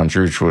invading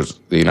country, which was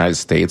the United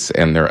States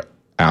and their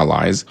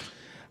allies.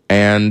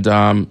 And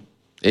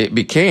it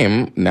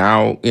became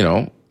now,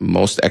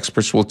 most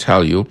experts will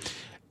tell you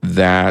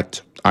that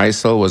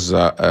ISIL was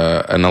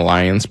an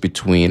alliance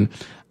between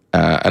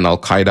an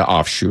Al-Qaeda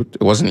offshoot.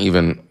 It wasn't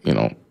even,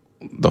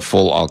 the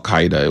full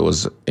Al-Qaeda. It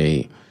was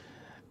a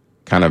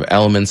kind of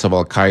elements of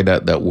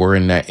Al-Qaeda that were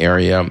in that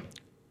area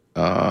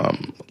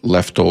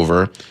left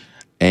over,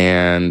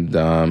 and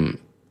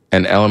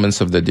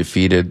elements of the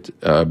defeated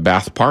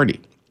Ba'ath Party.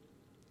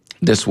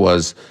 This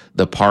was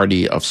the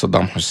party of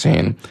Saddam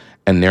Hussein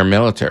and their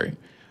military.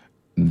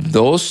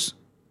 Those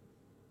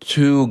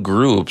two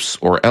groups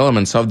or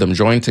elements of them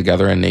joined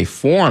together and they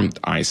formed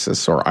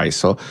ISIS or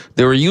ISIL.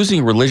 They were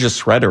using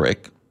religious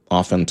rhetoric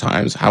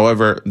oftentimes.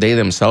 However, they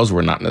themselves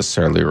were not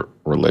necessarily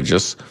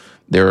religious.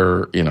 They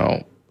were,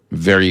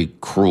 very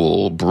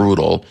cruel,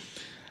 brutal.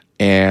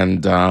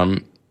 And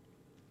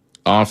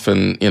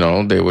often,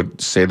 they would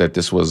say that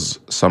this was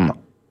some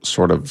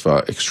sort of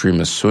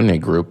extremist Sunni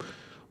group,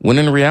 when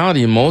in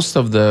reality, most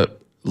of the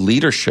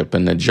leadership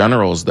and the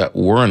generals that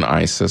were in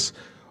ISIS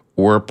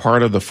were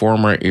part of the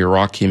former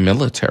Iraqi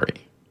military.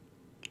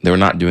 They were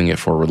not doing it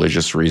for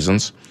religious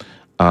reasons,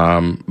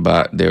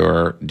 but they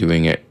were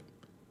doing it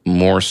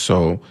more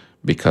so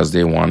because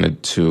they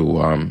wanted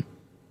to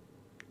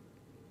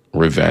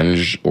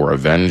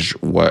avenge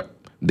what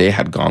they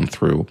had gone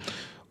through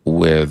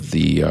with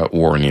the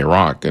war in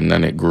Iraq. And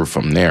then it grew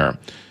from there,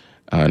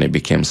 and it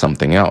became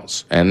something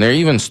else. And there are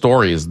even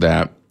stories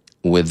that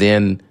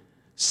within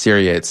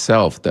Syria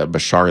itself, that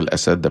Bashar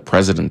al-Assad, the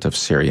president of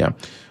Syria,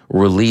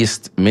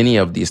 released many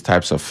of these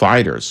types of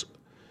fighters,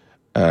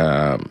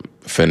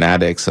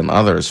 fanatics and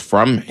others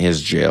from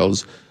his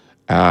jails,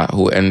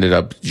 who ended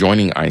up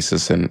joining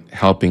ISIS and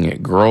helping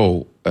it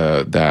grow,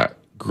 that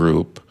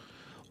group,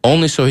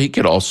 only so he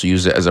could also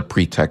use it as a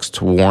pretext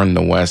to warn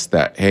the West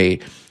that, hey,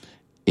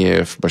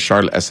 if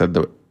Bashar al-Assad,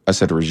 the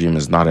Assad regime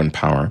is not in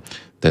power,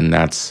 then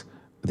that's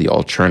the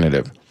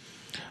alternative.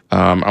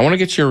 I want to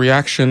get your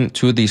reaction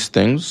to these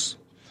things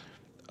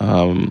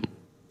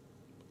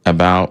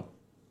about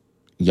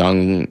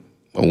young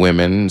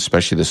women,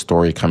 especially the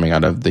story coming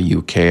out of the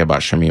UK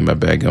about Shamima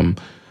Begum,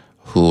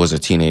 who was a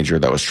teenager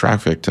that was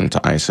trafficked into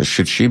ISIS.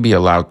 Should she be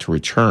allowed to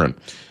return?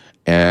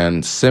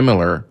 And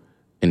similar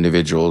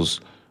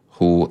individuals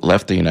who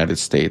left the United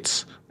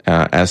States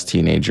as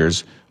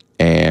teenagers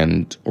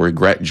and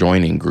regret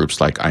joining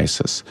groups like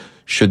ISIS,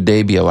 should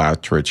they be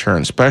allowed to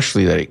return?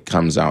 Especially that it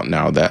comes out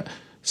now that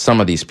some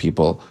of these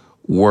people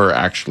were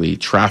actually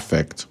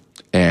trafficked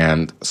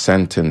and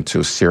sent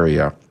into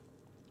Syria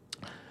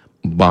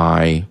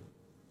by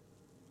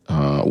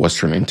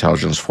Western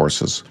intelligence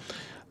forces.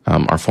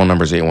 Our phone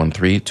number is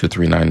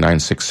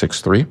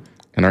 813-239-9663,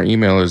 and our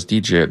email is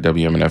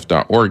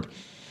dj@wmnf.org.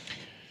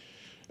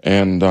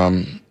 And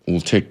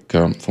we'll take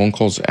phone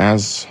calls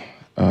as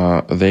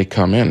they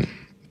come in.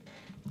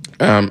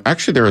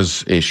 Actually, there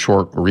is a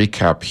short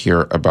recap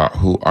here about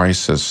who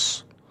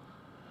ISIS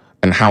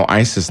and how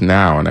ISIS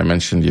now, and I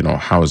mentioned,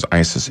 how is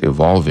ISIS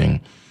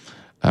evolving?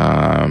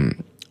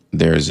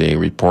 There's a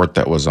report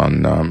that was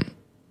on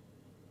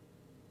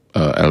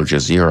Al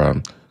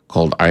Jazeera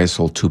called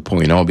ISIL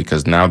 2.0,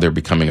 because now they're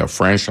becoming a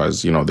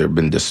franchise.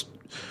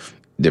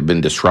 They've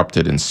been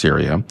disrupted in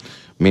Syria.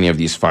 Many of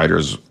these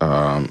fighters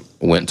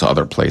went to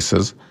other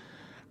places,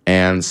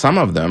 and some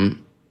of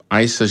them,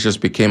 ISIS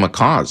just became a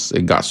cause.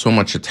 It got so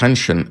much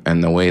attention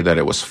and the way that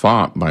it was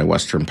fought by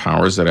Western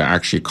powers that it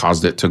actually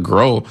caused it to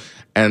grow,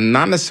 and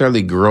not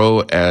necessarily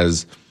grow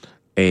as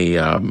a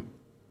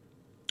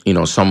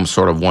some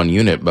sort of one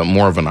unit, but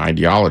more of an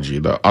ideology.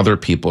 The other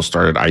people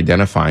started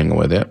identifying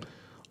with it.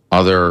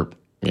 Other,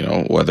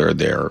 whether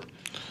they're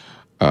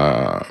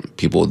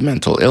people with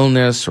mental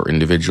illness or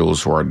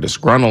individuals who are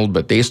disgruntled,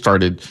 but they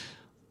started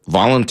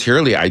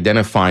voluntarily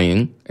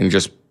identifying and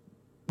just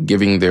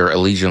giving their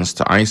allegiance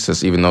to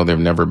ISIS, even though they've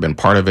never been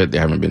part of it, they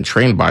haven't been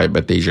trained by it,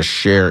 but they just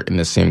share in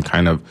the same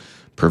kind of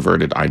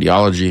perverted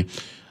ideology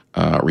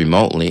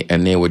remotely,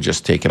 and they would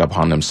just take it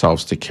upon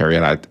themselves to carry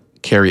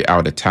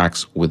out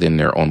attacks within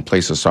their own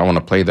places. So I want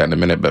to play that in a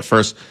minute, but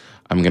first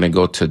I'm going to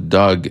go to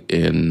Doug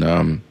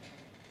in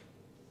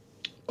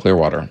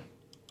Clearwater.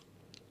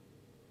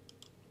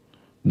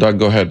 Doug,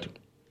 go ahead.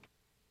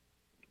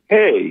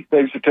 Hey,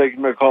 thanks for taking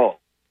my call.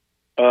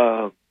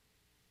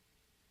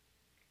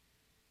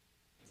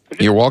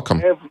 You're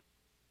welcome.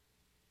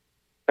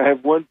 I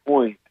have one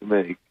point to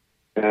make.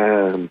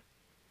 The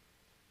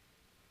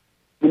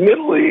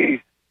Middle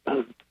East,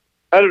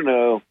 I don't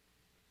know.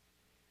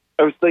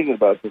 I was thinking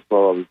about this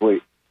while I was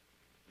waiting,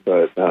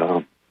 but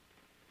I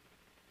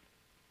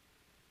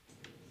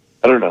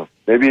don't know.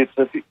 Maybe it's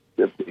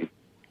 50-50,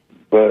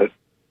 but...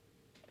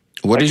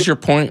 What is your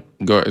point?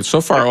 So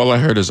far, all I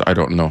heard is I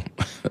don't know.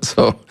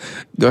 So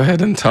go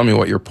ahead and tell me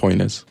what your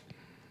point is.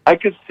 I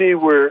could see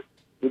where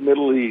the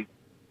Middle East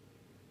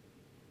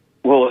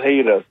will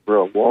hate us for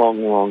a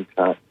long, long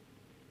time.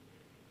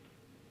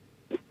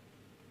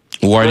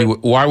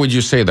 Why would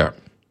you say that?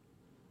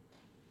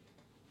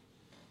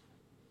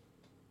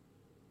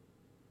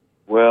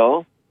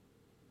 Well,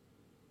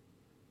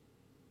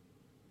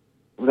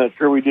 I'm not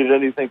sure we did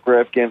anything for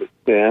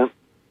Afghanistan.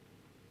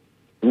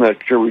 I'm not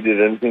sure we did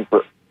anything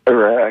for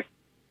Iraq.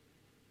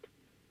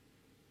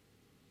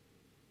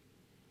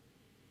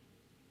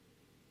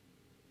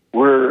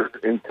 we're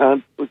in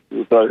conflict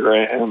with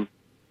Iran.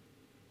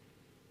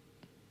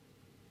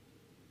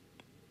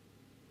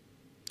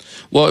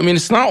 Well, I mean,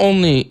 it's not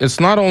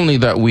only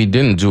that we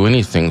didn't do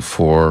anything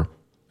for,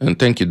 and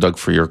thank you, Doug,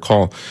 for your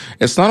call.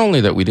 It's not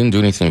only that we didn't do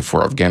anything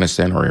for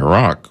Afghanistan or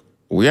Iraq.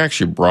 We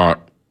actually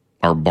brought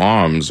our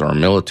bombs, our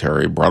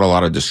military, brought a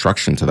lot of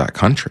destruction to that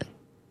country.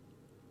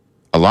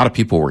 A lot of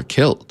people were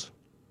killed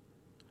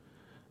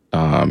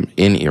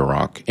in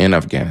Iraq, in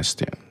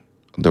Afghanistan.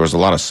 There was a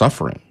lot of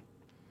suffering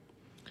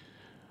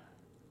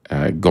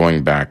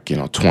going back,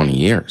 20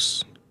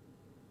 years.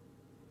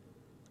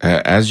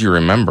 As you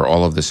remember,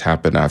 all of this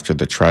happened after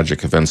the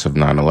tragic events of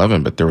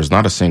 9/11, but there was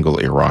not a single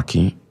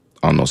Iraqi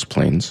on those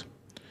planes.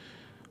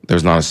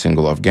 There's not a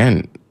single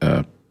Afghani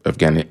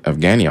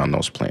on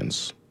those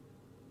planes.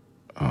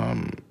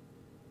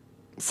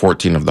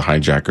 14 of the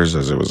hijackers,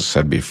 as it was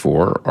said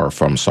before, are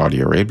from Saudi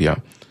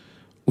Arabia.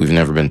 We've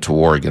never been to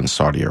war against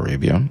Saudi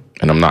Arabia,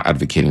 and I'm not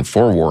advocating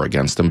for war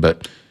against them,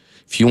 but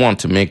if you want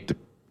to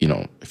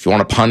if you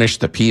want to punish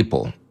the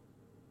people,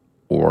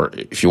 or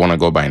if you want to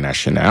go by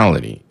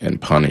nationality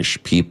and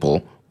punish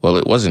people, well,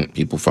 it wasn't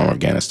people from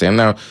Afghanistan.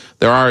 Now,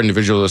 there are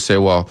individuals that say,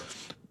 well,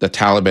 the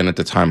Taliban at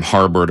the time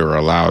harbored or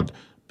allowed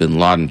bin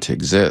Laden to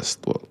exist.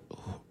 Well,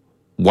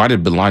 why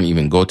did bin Laden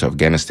even go to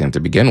Afghanistan to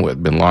begin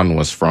with? Bin Laden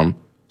was from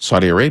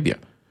Saudi Arabia.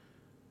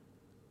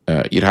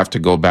 You'd have to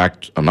go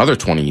back another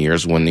 20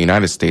 years when the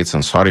United States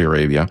and Saudi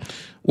Arabia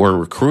were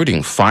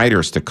recruiting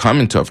fighters to come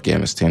into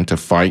Afghanistan to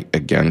fight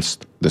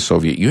against the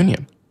Soviet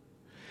Union.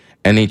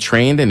 And they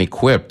trained and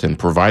equipped and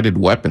provided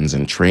weapons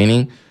and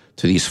training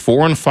to these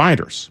foreign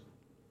fighters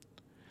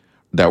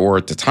that were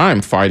at the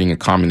time fighting a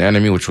common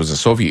enemy, which was the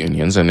Soviet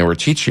Union, and they were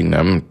teaching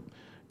them,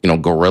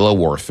 guerrilla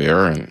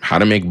warfare and how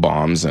to make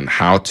bombs and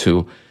how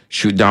to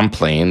shoot down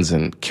planes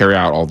and carry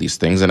out all these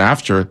things. And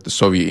after the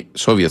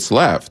Soviets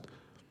left,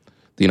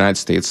 the United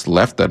States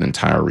left that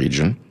entire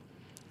region,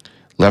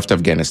 left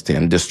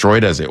Afghanistan,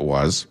 destroyed as it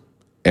was,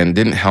 and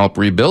didn't help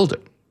rebuild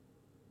it.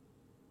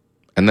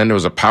 And then there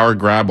was a power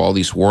grab. All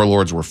these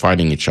warlords were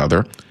fighting each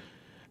other.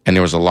 And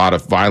there was a lot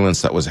of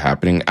violence that was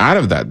happening. Out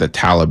of that, the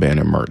Taliban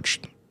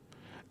emerged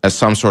as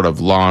some sort of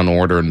law and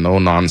order, no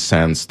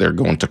nonsense. They're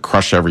going to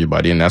crush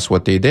everybody. And that's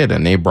what they did.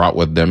 And they brought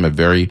with them a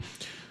very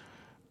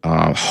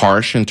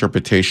harsh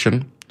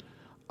interpretation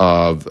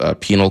of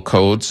penal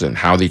codes and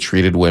how they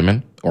treated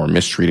women or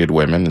mistreated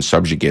women and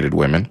subjugated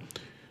women.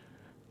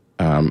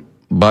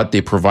 But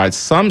they provide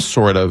some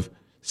sort of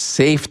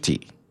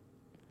safety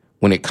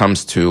when it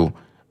comes to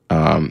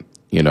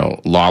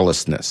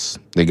lawlessness.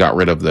 They got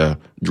rid of the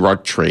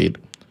drug trade,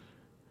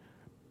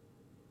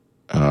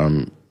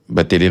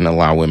 but they didn't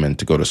allow women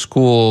to go to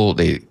school.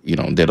 They,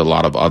 did a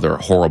lot of other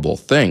horrible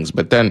things.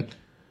 But then,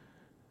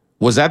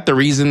 was that the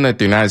reason that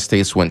the United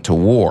States went to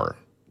war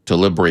to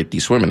liberate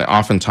these women?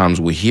 Oftentimes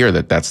we hear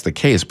that that's the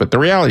case, but the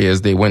reality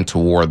is they went to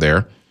war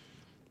there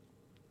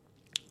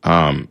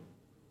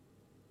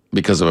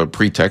because of a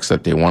pretext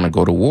that they want to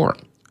go to war.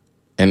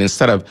 And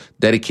instead of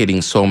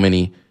dedicating so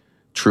many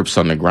troops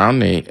on the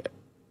ground, they,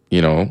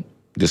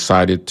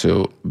 decided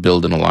to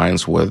build an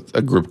alliance with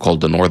a group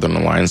called the Northern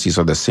Alliance. These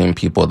are the same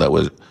people that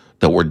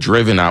were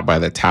driven out by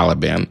the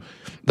Taliban,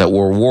 that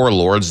were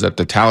warlords that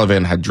the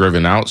Taliban had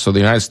driven out. So the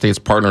United States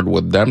partnered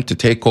with them to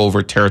take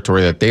over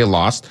territory that they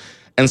lost.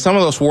 And some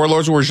of those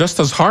warlords were just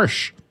as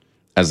harsh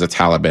as the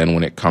Taliban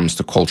when it comes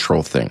to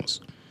cultural things.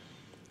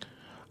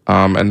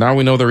 And now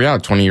we know the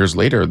reality. 20 years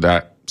later,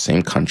 that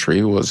same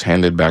country was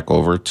handed back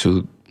over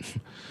to,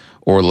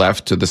 or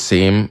left to the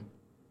same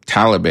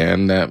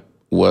Taliban that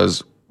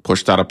was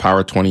pushed out of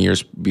power 20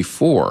 years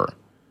before.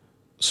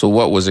 So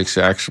what was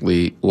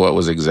exactly,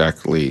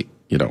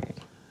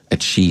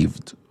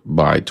 achieved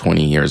by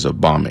 20 years of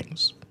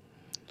bombings?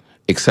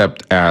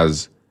 Except,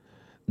 as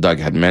Doug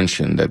had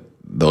mentioned, that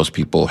those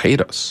people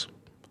hate us.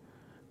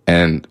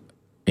 And,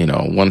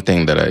 one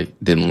thing that I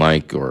didn't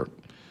like, or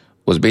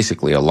was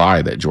basically a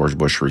lie that George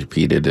Bush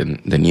repeated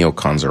and the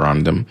neocons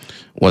around him,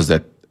 was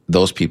that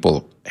those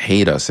people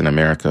hate us in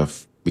America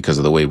because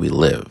of the way we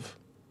live.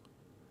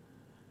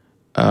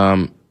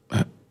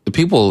 The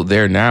people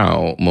there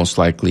now most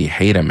likely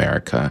hate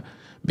America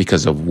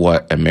because of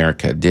what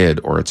America did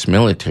or its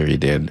military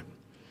did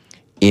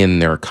in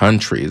their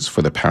countries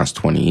for the past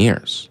 20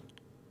 years.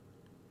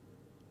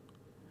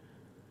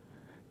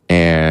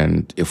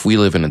 And if we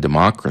live in a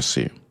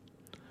democracy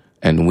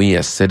and we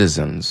as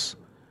citizens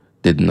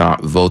did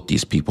not vote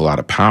these people out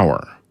of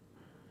power,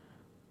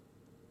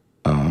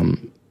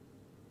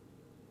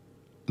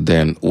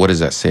 then what does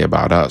that say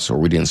about us? Or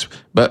we didn't.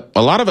 But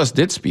a lot of us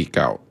did speak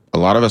out. A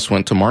lot of us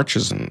went to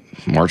marches and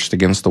marched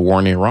against the war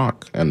in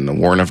Iraq and the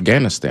war in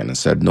Afghanistan and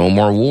said no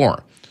more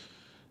war.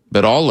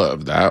 But all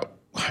of that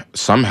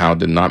somehow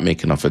did not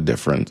make enough of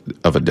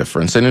a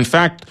difference. And in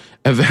fact,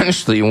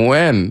 eventually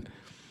when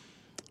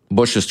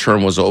Bush's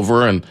term was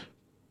over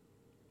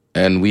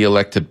and we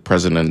elected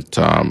President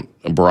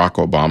Barack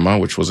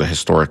Obama, which was a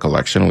historic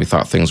election, we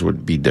thought things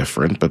would be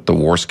different, but the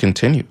wars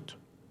continued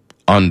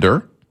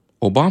under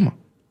Obama.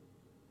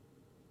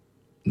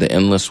 The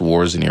endless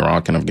wars in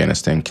Iraq and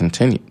Afghanistan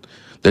continued.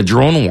 The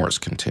drone wars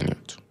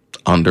continued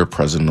under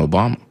President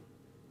Obama.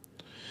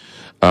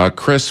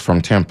 Chris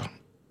from Tampa.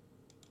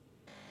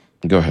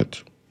 Go ahead.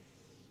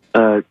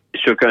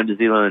 Shukran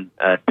Jazilan.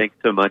 Thanks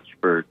so much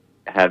for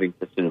having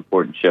such an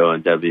important show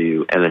on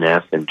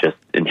WMNF and just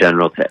in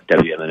general to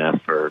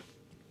WMNF for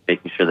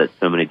making sure that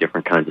so many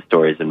different kinds of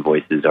stories and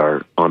voices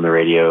are on the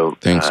radio.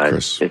 Thanks,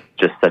 Chris. It's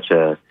just such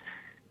a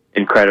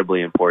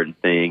incredibly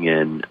important thing,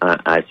 and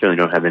I certainly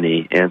don't have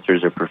any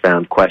answers or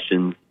profound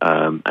questions.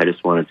 I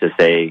just wanted to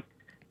say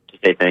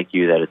thank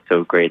you, that it's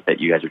so great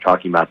that you guys are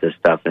talking about this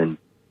stuff, and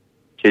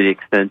to the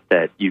extent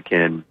that you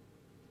can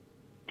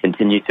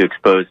continue to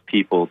expose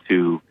people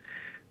to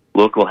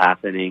local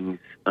happenings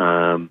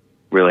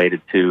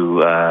related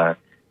to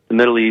the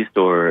Middle East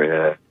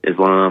or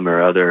Islam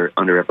or other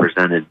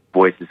underrepresented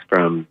voices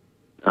from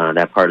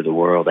that part of the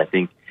world, I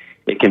think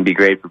it can be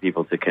great for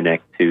people to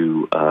connect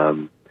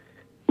to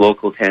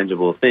local,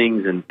 tangible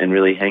things and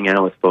really hang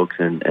out with folks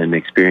and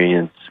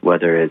experience,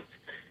 whether it's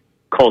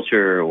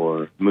culture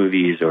or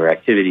movies or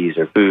activities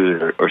or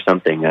food or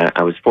something.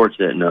 I was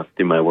fortunate enough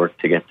through my work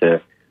to get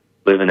to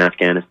live in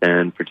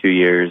Afghanistan for 2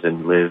 years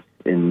and live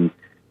in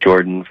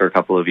Jordan for a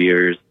couple of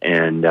years.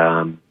 And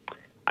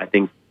I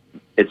think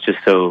it's just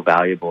so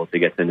valuable to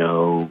get to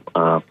know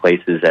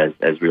places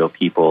as real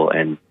people.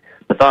 And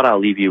the thought I'll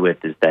leave you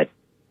with is that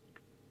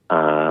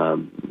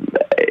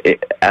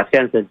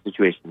Afghanistan's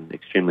situation is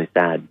extremely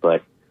sad,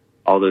 but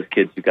all those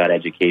kids who got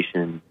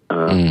education,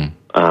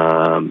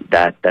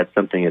 that's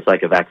something, it's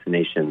like a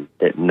vaccination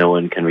that no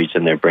one can reach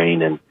in their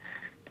brain and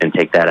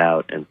take that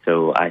out. And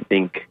so I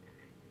think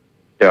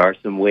there are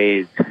some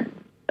ways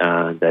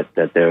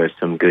that there are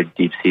some good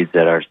deep seeds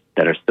that are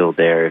still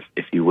there,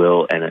 if you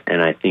will.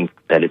 And I think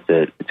that it's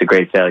a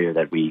great failure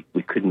that we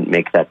couldn't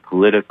make that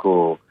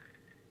political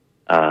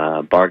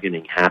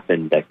bargaining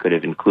happen that could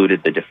have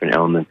included the different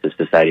elements of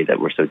society that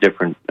were so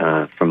different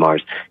from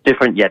ours.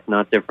 Different yet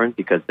not different,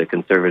 because the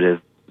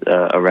conservatives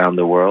around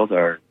the world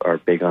are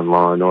big on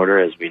law and order,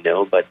 as we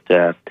know. But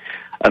a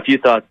few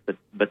thoughts,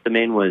 but the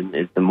main one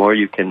is the more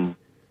you can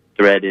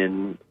thread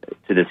in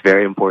to this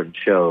very important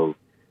show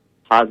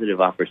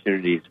positive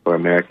opportunities for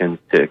Americans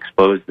to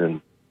expose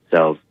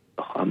themselves,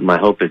 my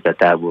hope is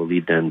that will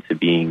lead them to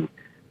being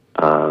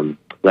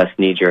less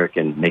knee-jerk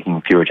and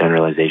making fewer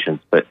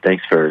generalizations. But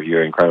thanks for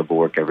your incredible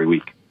work every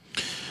week.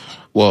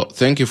 Well,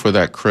 thank you for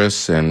that,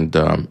 Chris. And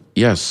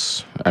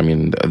yes, I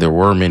mean, there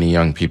were many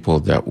young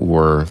people that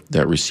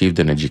received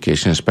an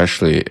education,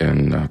 especially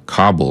in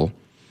Kabul.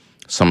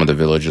 Some of the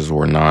villages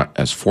were not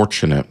as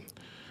fortunate.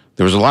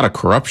 There was a lot of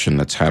corruption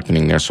that's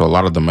happening there, so a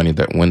lot of the money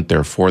that went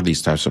there for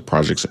these types of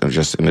projects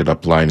just ended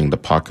up lining the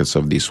pockets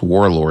of these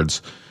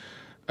warlords.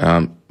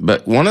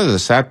 But one of the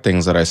sad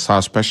things that I saw,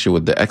 especially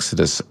with the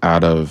exodus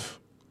out of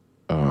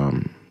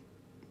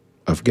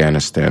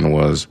Afghanistan,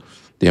 was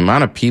the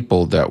amount of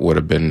people that would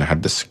have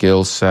had the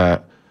skill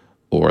set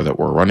or that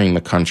were running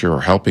the country or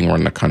helping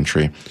run the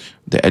country,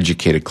 the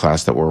educated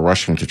class that were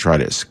rushing to try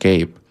to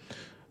escape,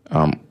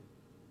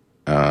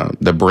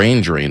 the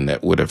brain drain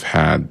that would have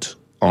had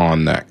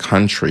on that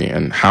country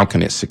and how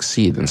can it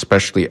succeed, and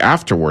especially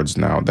afterwards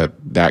now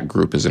that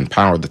group is in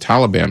power, the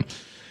Taliban,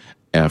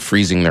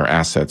 freezing their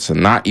assets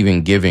and not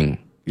even giving,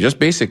 just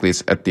basically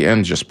it's at the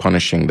end just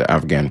punishing the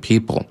Afghan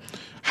people.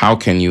 How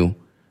can you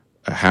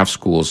have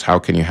schools, how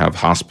can you have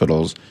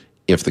hospitals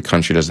if the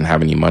country doesn't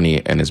have any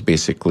money and is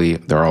basically,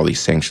 there are all these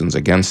sanctions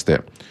against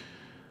it?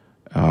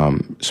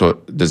 So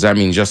does that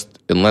mean just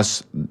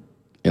unless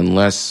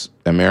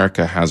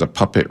America has a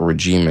puppet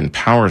regime in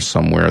power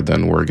somewhere,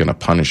 then we're going to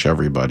punish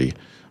everybody?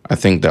 I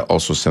think that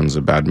also sends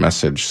a bad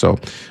message. So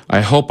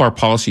I hope our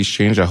policies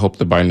change. I hope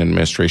the Biden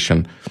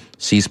administration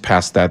sees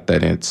past that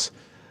it's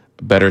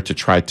better to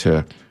try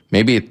to,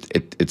 maybe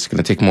it's going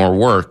to take more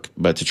work,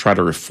 but to try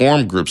to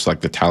reform groups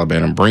like the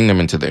Taliban and bring them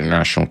into the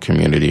international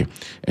community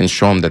and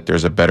show them that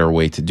there's a better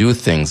way to do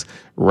things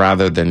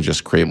rather than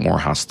just create more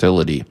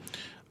hostility.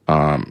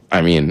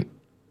 I mean,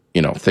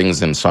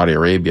 things in Saudi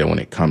Arabia when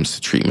it comes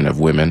to treatment of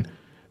women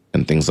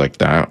and things like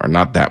that are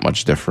not that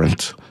much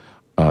different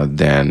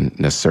than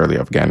necessarily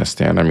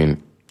Afghanistan. I mean,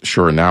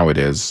 sure, now it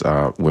is.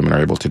 Women are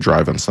able to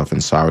drive and stuff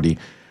in Saudi.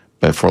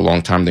 But for a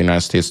long time, the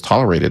United States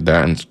tolerated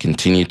that and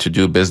continued to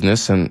do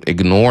business and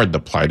ignored the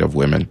plight of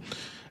women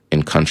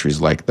in countries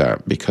like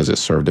that because it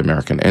served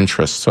American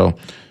interests. So,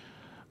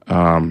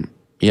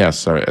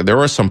 yes, there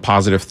were some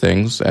positive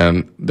things,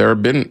 and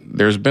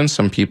there's been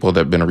some people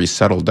that have been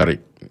resettled that I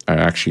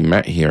actually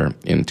met here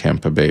in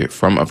Tampa Bay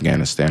from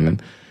Afghanistan,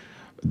 and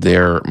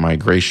their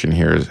migration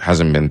here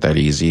hasn't been that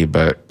easy,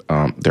 but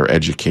they're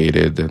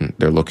educated and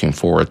they're looking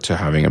forward to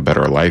having a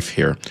better life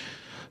here.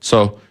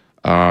 So,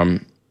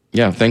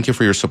 yeah, thank you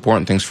for your support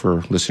and thanks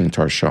for listening to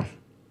our show.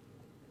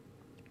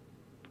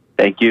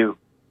 Thank you.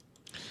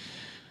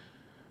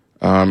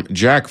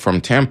 Jack from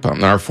Tampa.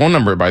 Now, our phone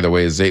number, by the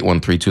way, is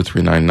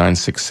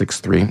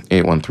 813-239-9663,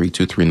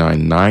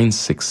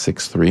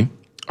 813-239-9663.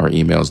 Our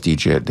email is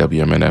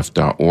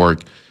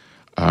dj@wmnf.org.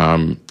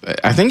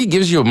 I think it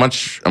gives you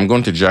I'm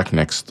going to Jack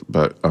next,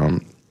 but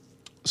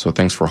so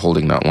thanks for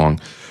holding that long.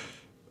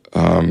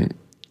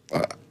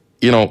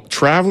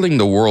 traveling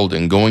the world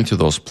and going to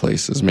those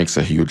places makes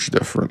a huge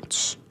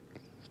difference.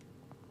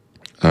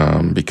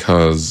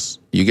 Because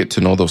you get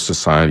to know those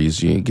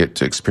societies, you get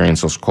to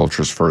experience those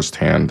cultures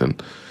firsthand,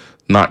 and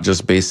not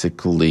just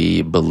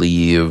basically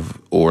believe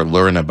or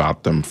learn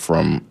about them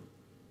from,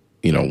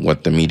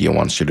 what the media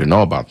wants you to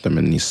know about them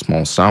in these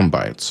small sound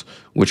bites,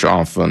 which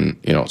often,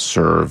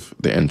 serve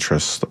the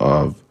interest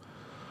of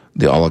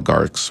the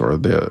oligarchs or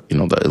the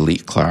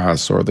elite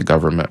class or the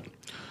government.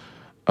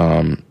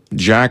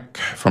 Jack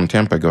from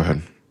Tampa, go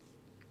ahead.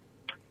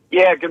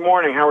 Yeah, good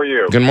morning. How are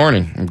you? Good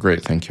morning. I'm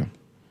great, thank you.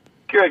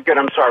 Good.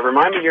 I'm sorry.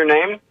 Remind me your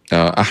name?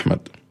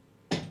 Ahmed.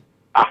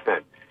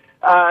 Ahmed.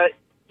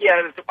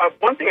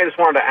 One thing I just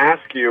wanted to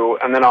ask you,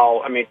 and then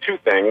two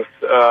things.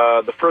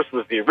 The first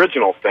was the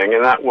original thing,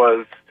 and that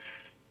was,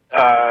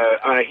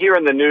 I hear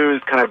in the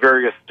news kind of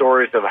various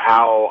stories of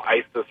how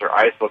ISIS or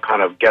ISIL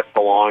kind of gets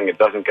along, it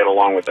doesn't get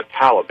along with the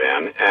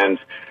Taliban. And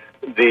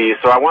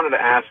so I wanted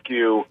to ask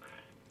you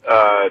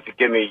to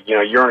give me,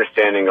 your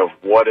understanding of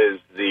what is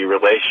the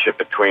relationship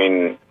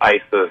between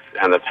ISIS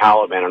and the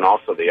Taliban and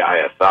also the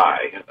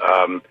ISI.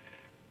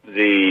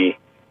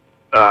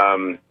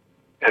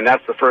 And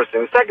that's the first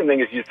thing. The second thing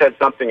is you said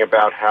something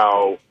about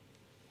how,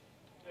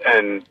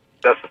 and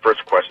that's the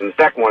first question. The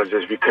second one is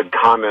if you could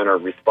comment or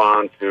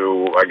respond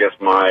to, I guess,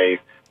 my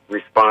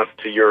response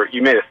to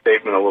you made a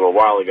statement a little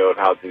while ago of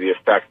how to the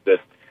effect that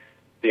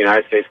the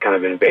United States kind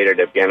of invaded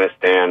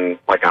Afghanistan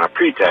like on a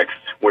pretext,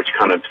 which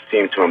kind of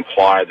seemed to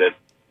imply that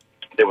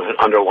there was an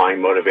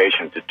underlying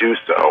motivation to do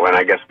so. And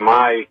I guess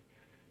my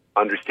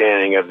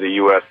understanding of the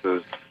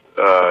U.S.'s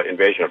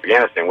invasion of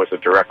Afghanistan was a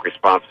direct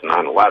response to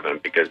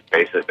 9/11, because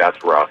basically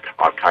that's where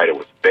Al-Qaeda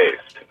was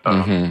based.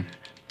 And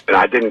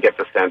I didn't get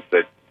the sense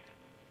that,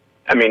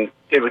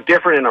 it was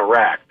different in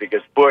Iraq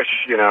because Bush,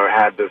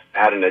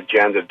 had an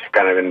agenda to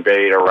kind of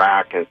invade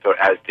Iraq, and so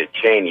as did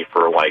Cheney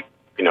for a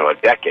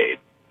decade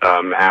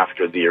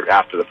after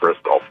the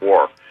first Gulf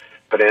War.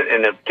 But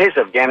in the case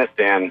of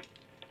Afghanistan,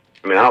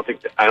 I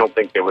don't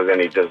think there was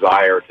any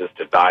desire just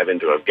to dive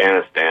into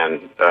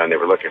Afghanistan, and they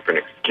were looking for an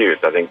excuse.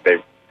 I think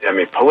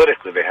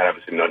politically they had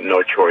obviously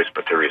no choice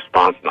but to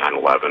respond to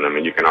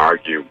 9/11. You can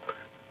argue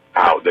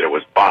that it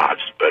was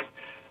botched, but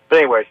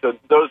anyway, so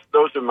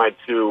those are my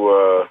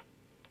two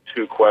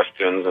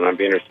questions, and I'd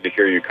be interested to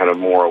hear you kind of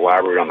more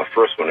elaborate on the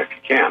first one if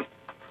you can.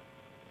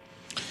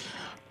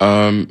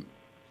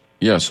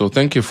 So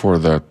thank you for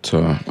that.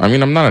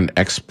 I'm not an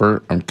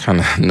expert. I kind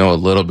of know a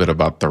little bit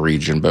about the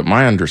region, but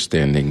my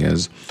understanding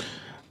is,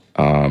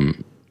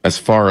 as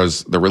far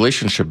as the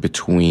relationship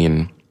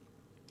between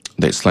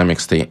the Islamic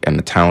State and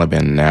the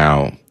Taliban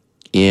now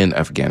in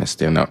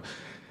Afghanistan. Now,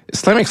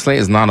 Islamic State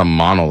is not a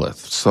monolith.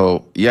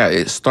 So,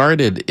 it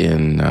started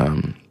in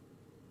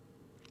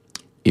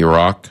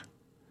Iraq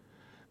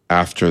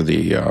after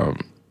the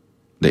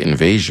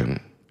invasion,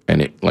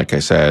 and it, like I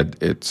said,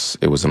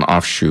 it was an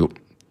offshoot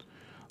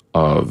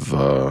of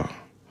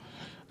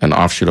an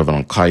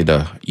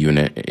Al-Qaeda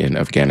unit in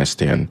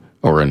Afghanistan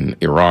or in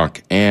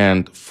Iraq,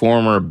 and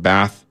former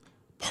Ba'ath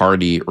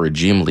Party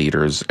regime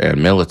leaders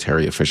and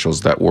military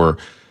officials that were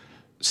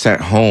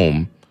sent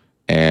home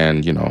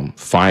and,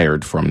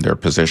 fired from their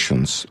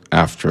positions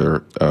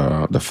after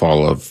the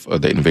fall of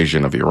the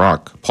invasion of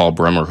Iraq. Paul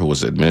Bremer, who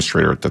was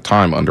administrator at the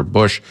time under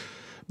Bush,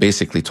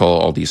 basically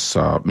told all these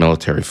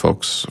military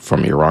folks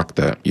from Iraq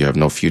that you have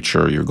no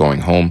future, you're going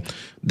home.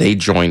 They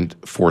joined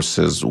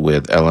forces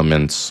with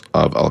elements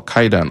of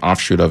Al-Qaeda, an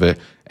offshoot of it,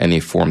 and they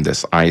formed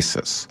this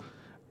ISIS.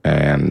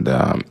 And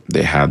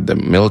they had the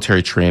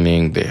military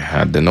training, they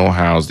had the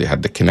know-hows, they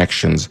had the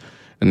connections,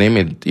 and they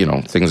made,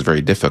 things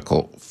very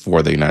difficult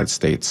for the United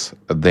States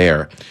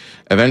there.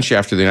 Eventually,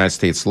 after the United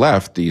States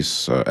left,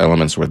 these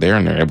elements were there,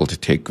 and they're able to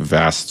take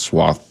vast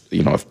swath,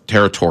 of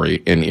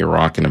territory in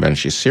Iraq and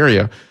eventually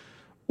Syria.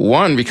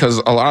 One, because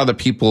a lot of the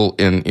people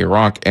in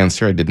Iraq and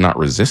Syria did not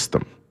resist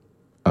them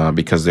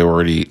because they were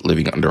already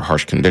living under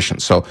harsh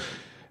conditions. So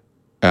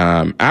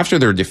after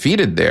they're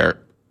defeated there,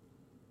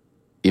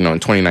 in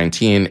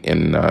 2019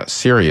 in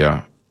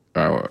Syria,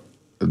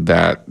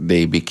 that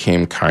they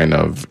became kind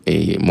of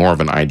more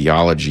of an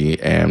ideology,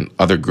 and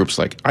other groups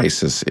like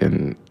ISIS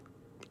in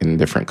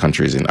different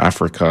countries in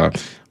Africa,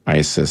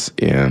 ISIS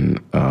in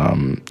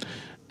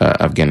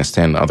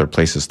Afghanistan and other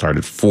places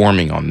started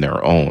forming on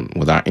their own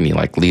without any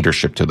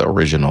leadership to the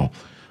original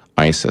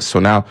ISIS. So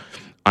now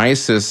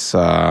ISIS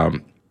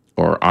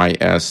or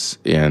IS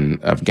in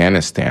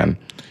Afghanistan,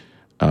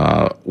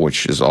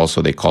 which is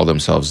also, they call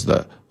themselves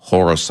the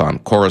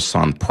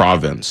Khorasan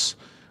province,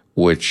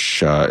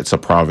 which it's a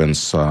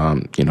province,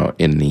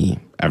 in the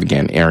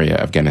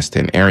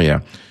Afghanistan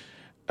area.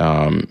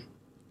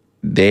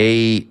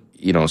 They,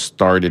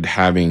 started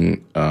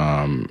having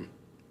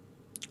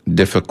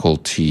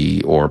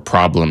difficulty or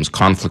problems,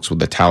 conflicts with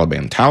the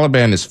Taliban.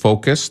 Taliban is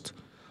focused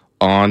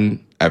on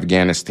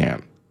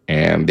Afghanistan,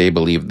 and they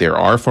believe they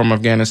are from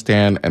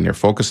Afghanistan, and they're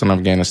focused on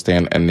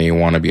Afghanistan, and they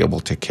want to be able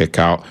to kick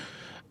out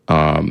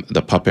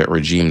the puppet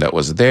regime that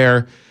was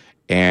there.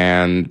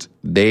 And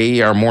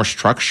they are more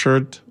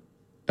structured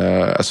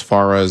as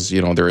far as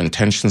their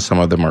intentions. Some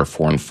of them are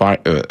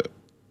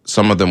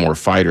some of them were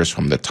fighters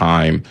from the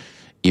time,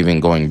 even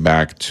going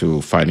back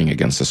to fighting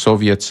against the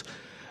Soviets.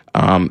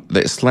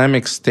 The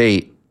Islamic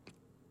State,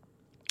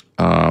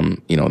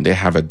 they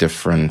have a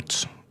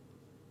different,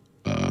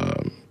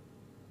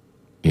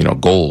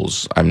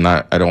 goals.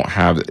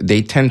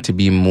 They tend to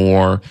be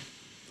more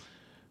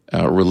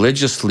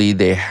religiously.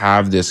 They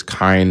have this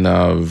kind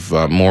of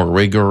more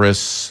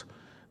rigorous.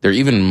 They're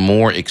even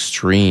more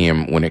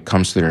extreme when it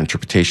comes to their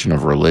interpretation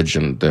of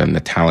religion than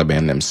the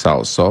Taliban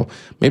themselves. So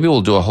maybe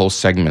we'll do a whole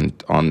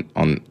segment on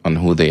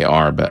who they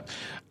are. But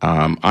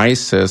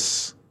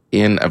ISIS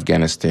in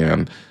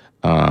Afghanistan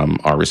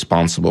are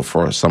responsible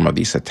for some of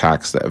these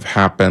attacks that have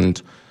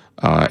happened,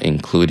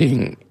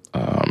 including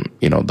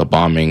the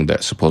bombing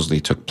that supposedly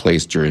took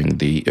place during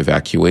the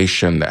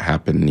evacuation that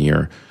happened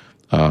near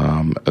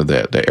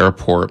the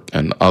airport,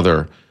 and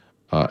other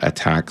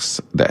attacks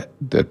that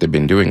they've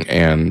been doing.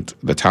 And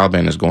the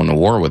Taliban is going to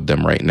war with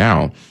them right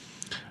now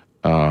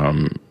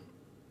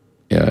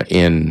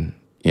in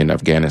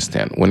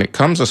Afghanistan. When it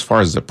comes as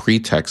far as the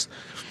pretext,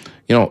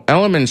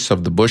 elements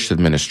of the Bush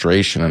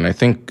administration, and I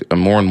think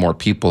more and more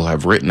people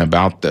have written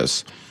about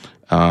this,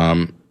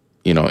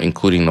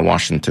 including the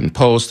Washington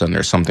Post, and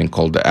there's something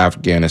called the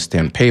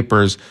Afghanistan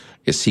Papers,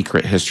 a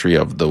secret history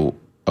of the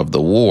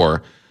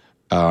war.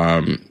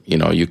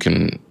 You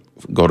can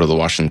go to the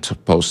Washington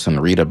Post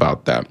and read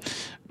about that.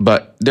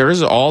 But there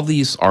is all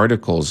these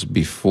articles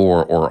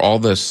before, or all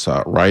this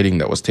writing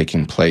that was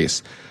taking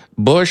place.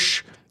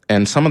 Bush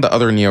and some of the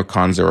other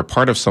neocons, they were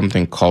part of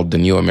something called the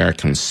New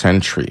American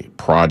Century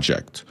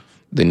Project,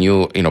 the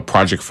new,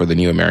 project for the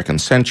New American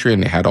Century,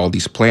 and they had all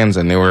these plans,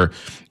 and they were,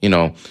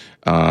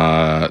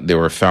 they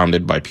were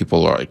founded by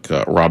people like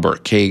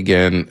Robert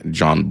Kagan,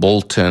 John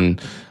Bolton.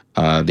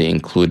 They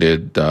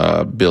included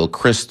Bill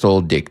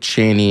Kristol, Dick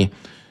Cheney.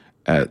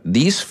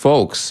 These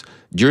folks,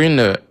 during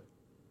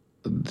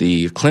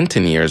the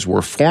Clinton years,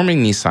 were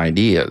forming these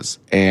ideas,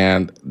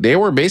 and they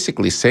were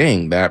basically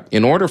saying that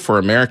in order for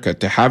America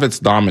to have its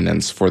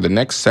dominance for the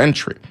next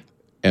century,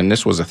 and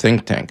this was a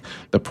think tank,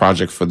 the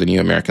Project for the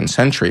New American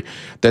Century,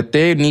 that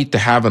they need to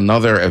have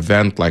another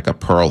event like a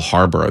Pearl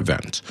Harbor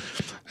event.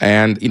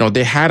 And,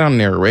 they had on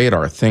their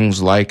radar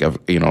things like,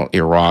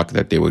 Iraq,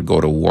 that they would go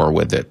to war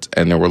with it.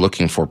 And they were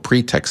looking for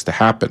pretext to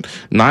happen.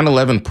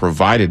 9/11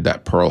 provided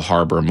that Pearl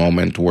Harbor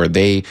moment where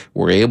they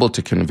were able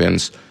to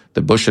convince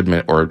the Bush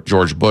or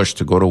George Bush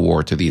to go to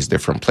war to these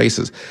different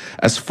places.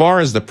 As far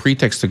as the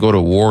pretext to go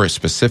to war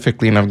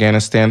specifically in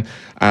Afghanistan,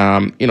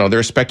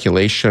 there's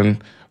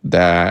speculation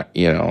that,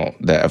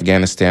 that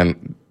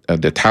Afghanistan,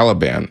 the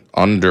Taliban,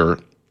 under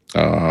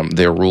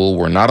their rule,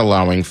 were not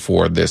allowing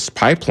for this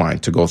pipeline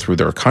to go through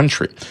their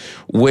country,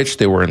 which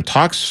they were in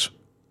talks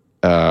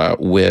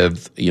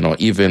with,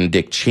 even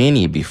Dick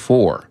Cheney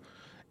before,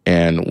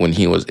 and when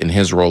he was in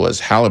his role as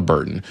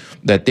Halliburton,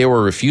 that they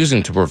were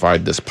refusing to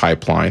provide this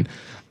pipeline.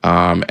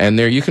 And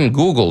there, you can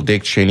Google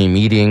Dick Cheney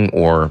meeting,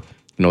 or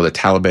the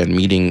Taliban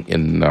meeting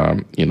in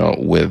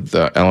with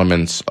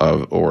elements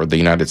of, or the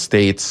United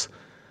States,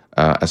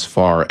 as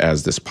far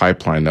as this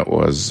pipeline that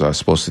was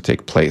supposed to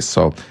take place.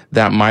 So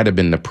that might have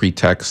been the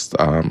pretext.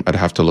 I'd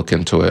have to look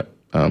into it.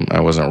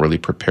 I wasn't really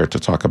prepared to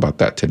talk about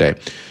that today.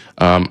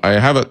 I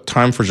have a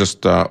time for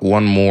just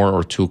one more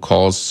or two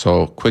calls.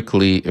 So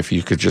quickly, if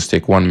you could just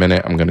take 1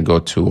 minute, I'm going to go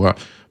to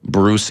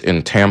Bruce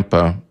in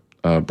Tampa.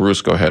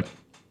 Bruce, go ahead.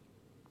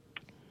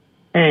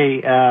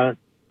 Hey,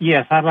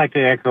 yes, I'd like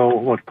to echo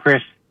what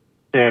Chris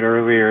said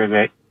earlier,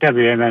 that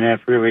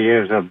WMNF really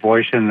is a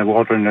voice in the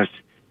wilderness,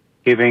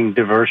 giving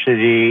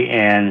diversity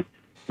and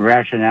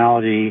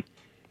rationality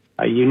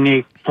a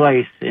unique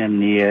place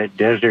in the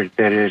desert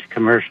that is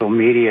commercial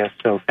media.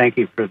 So thank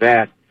you for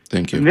that.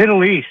 Thank you. The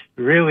Middle East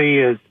really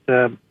has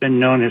been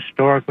known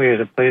historically as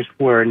a place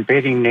where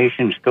invading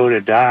nations go to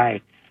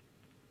die.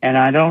 And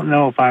I don't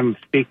know if I'm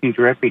speaking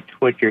directly to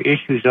what your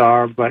issues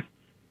are, but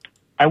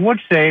I would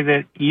say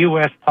that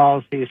U.S.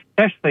 policy,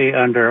 especially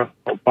under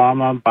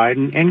Obama,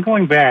 Biden, and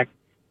going back,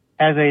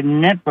 has a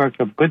network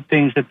of good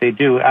things that they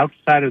do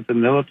outside of the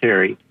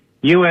military,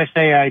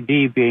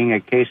 USAID being a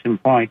case in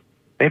point.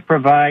 They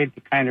provide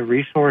the kind of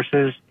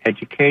resources,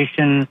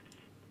 education,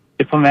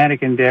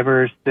 diplomatic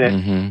endeavors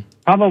that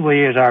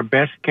probably is our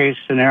best case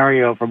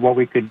scenario for what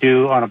we could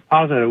do on a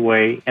positive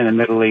way in the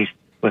Middle East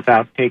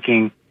without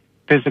taking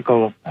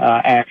physical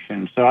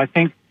action. So I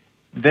think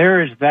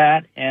there is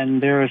that,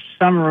 and there is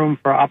some room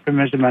for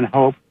optimism and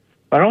hope,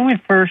 but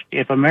only first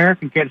if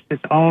America gets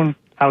its own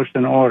house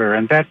in order,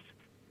 and that's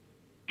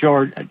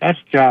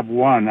job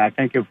one. I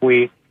think if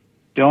we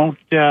don't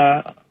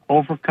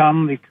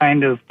overcome the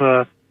kind of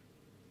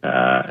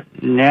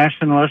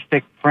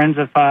nationalistic,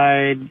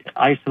 frenzified,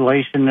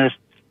 isolationist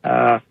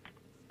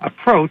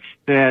approach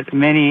that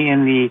many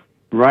in the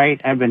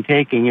right have been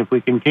taking, if we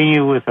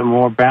continue with a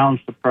more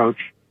balanced approach,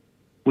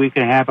 we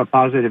can have a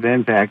positive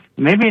impact.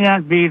 Maybe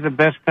not be the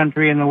best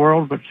country in the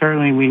world, but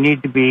certainly we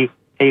need to be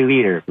a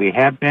leader. We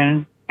have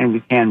been, and we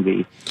can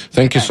be.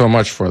 Thank you so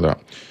much for that.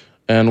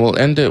 And we'll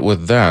end it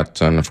with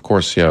that. And of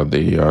course,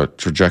 the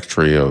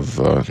trajectory of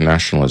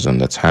nationalism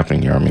that's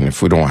happening here. I mean,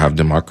 if we don't have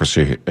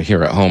democracy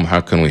here at home,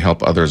 how can we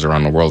help others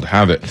around the world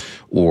have it,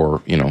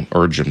 or,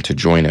 urge them to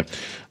join it?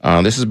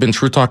 This has been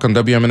True Talk on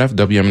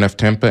WMNF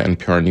Tampa.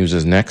 NPR News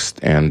is next.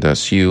 And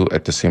see you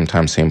at the same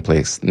time, same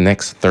place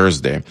next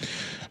Thursday.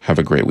 Have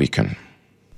a great weekend.